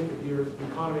will think that your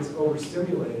economy is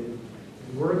overstimulated,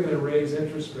 and we're going to raise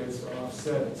interest rates to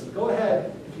offset it. So go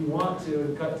ahead if you want to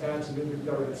and cut taxes and increase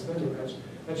government spending.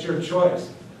 That's your choice.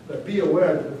 But be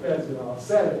aware that the Fed's going to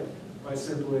offset it by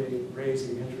simply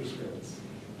raising interest rates.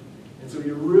 And so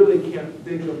you really can't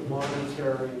think of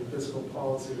monetary and fiscal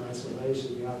policy in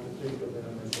isolation. You have to think of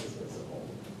them as a whole.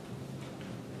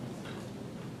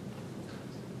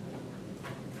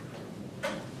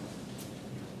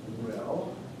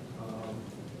 Well,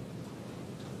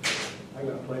 I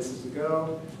got places to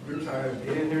go. You're tired of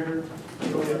being here.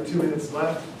 We only have 2 minutes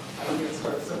left. I can't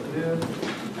start something new.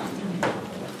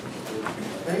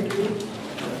 Thank you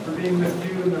for being with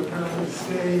you and the apparently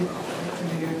stay.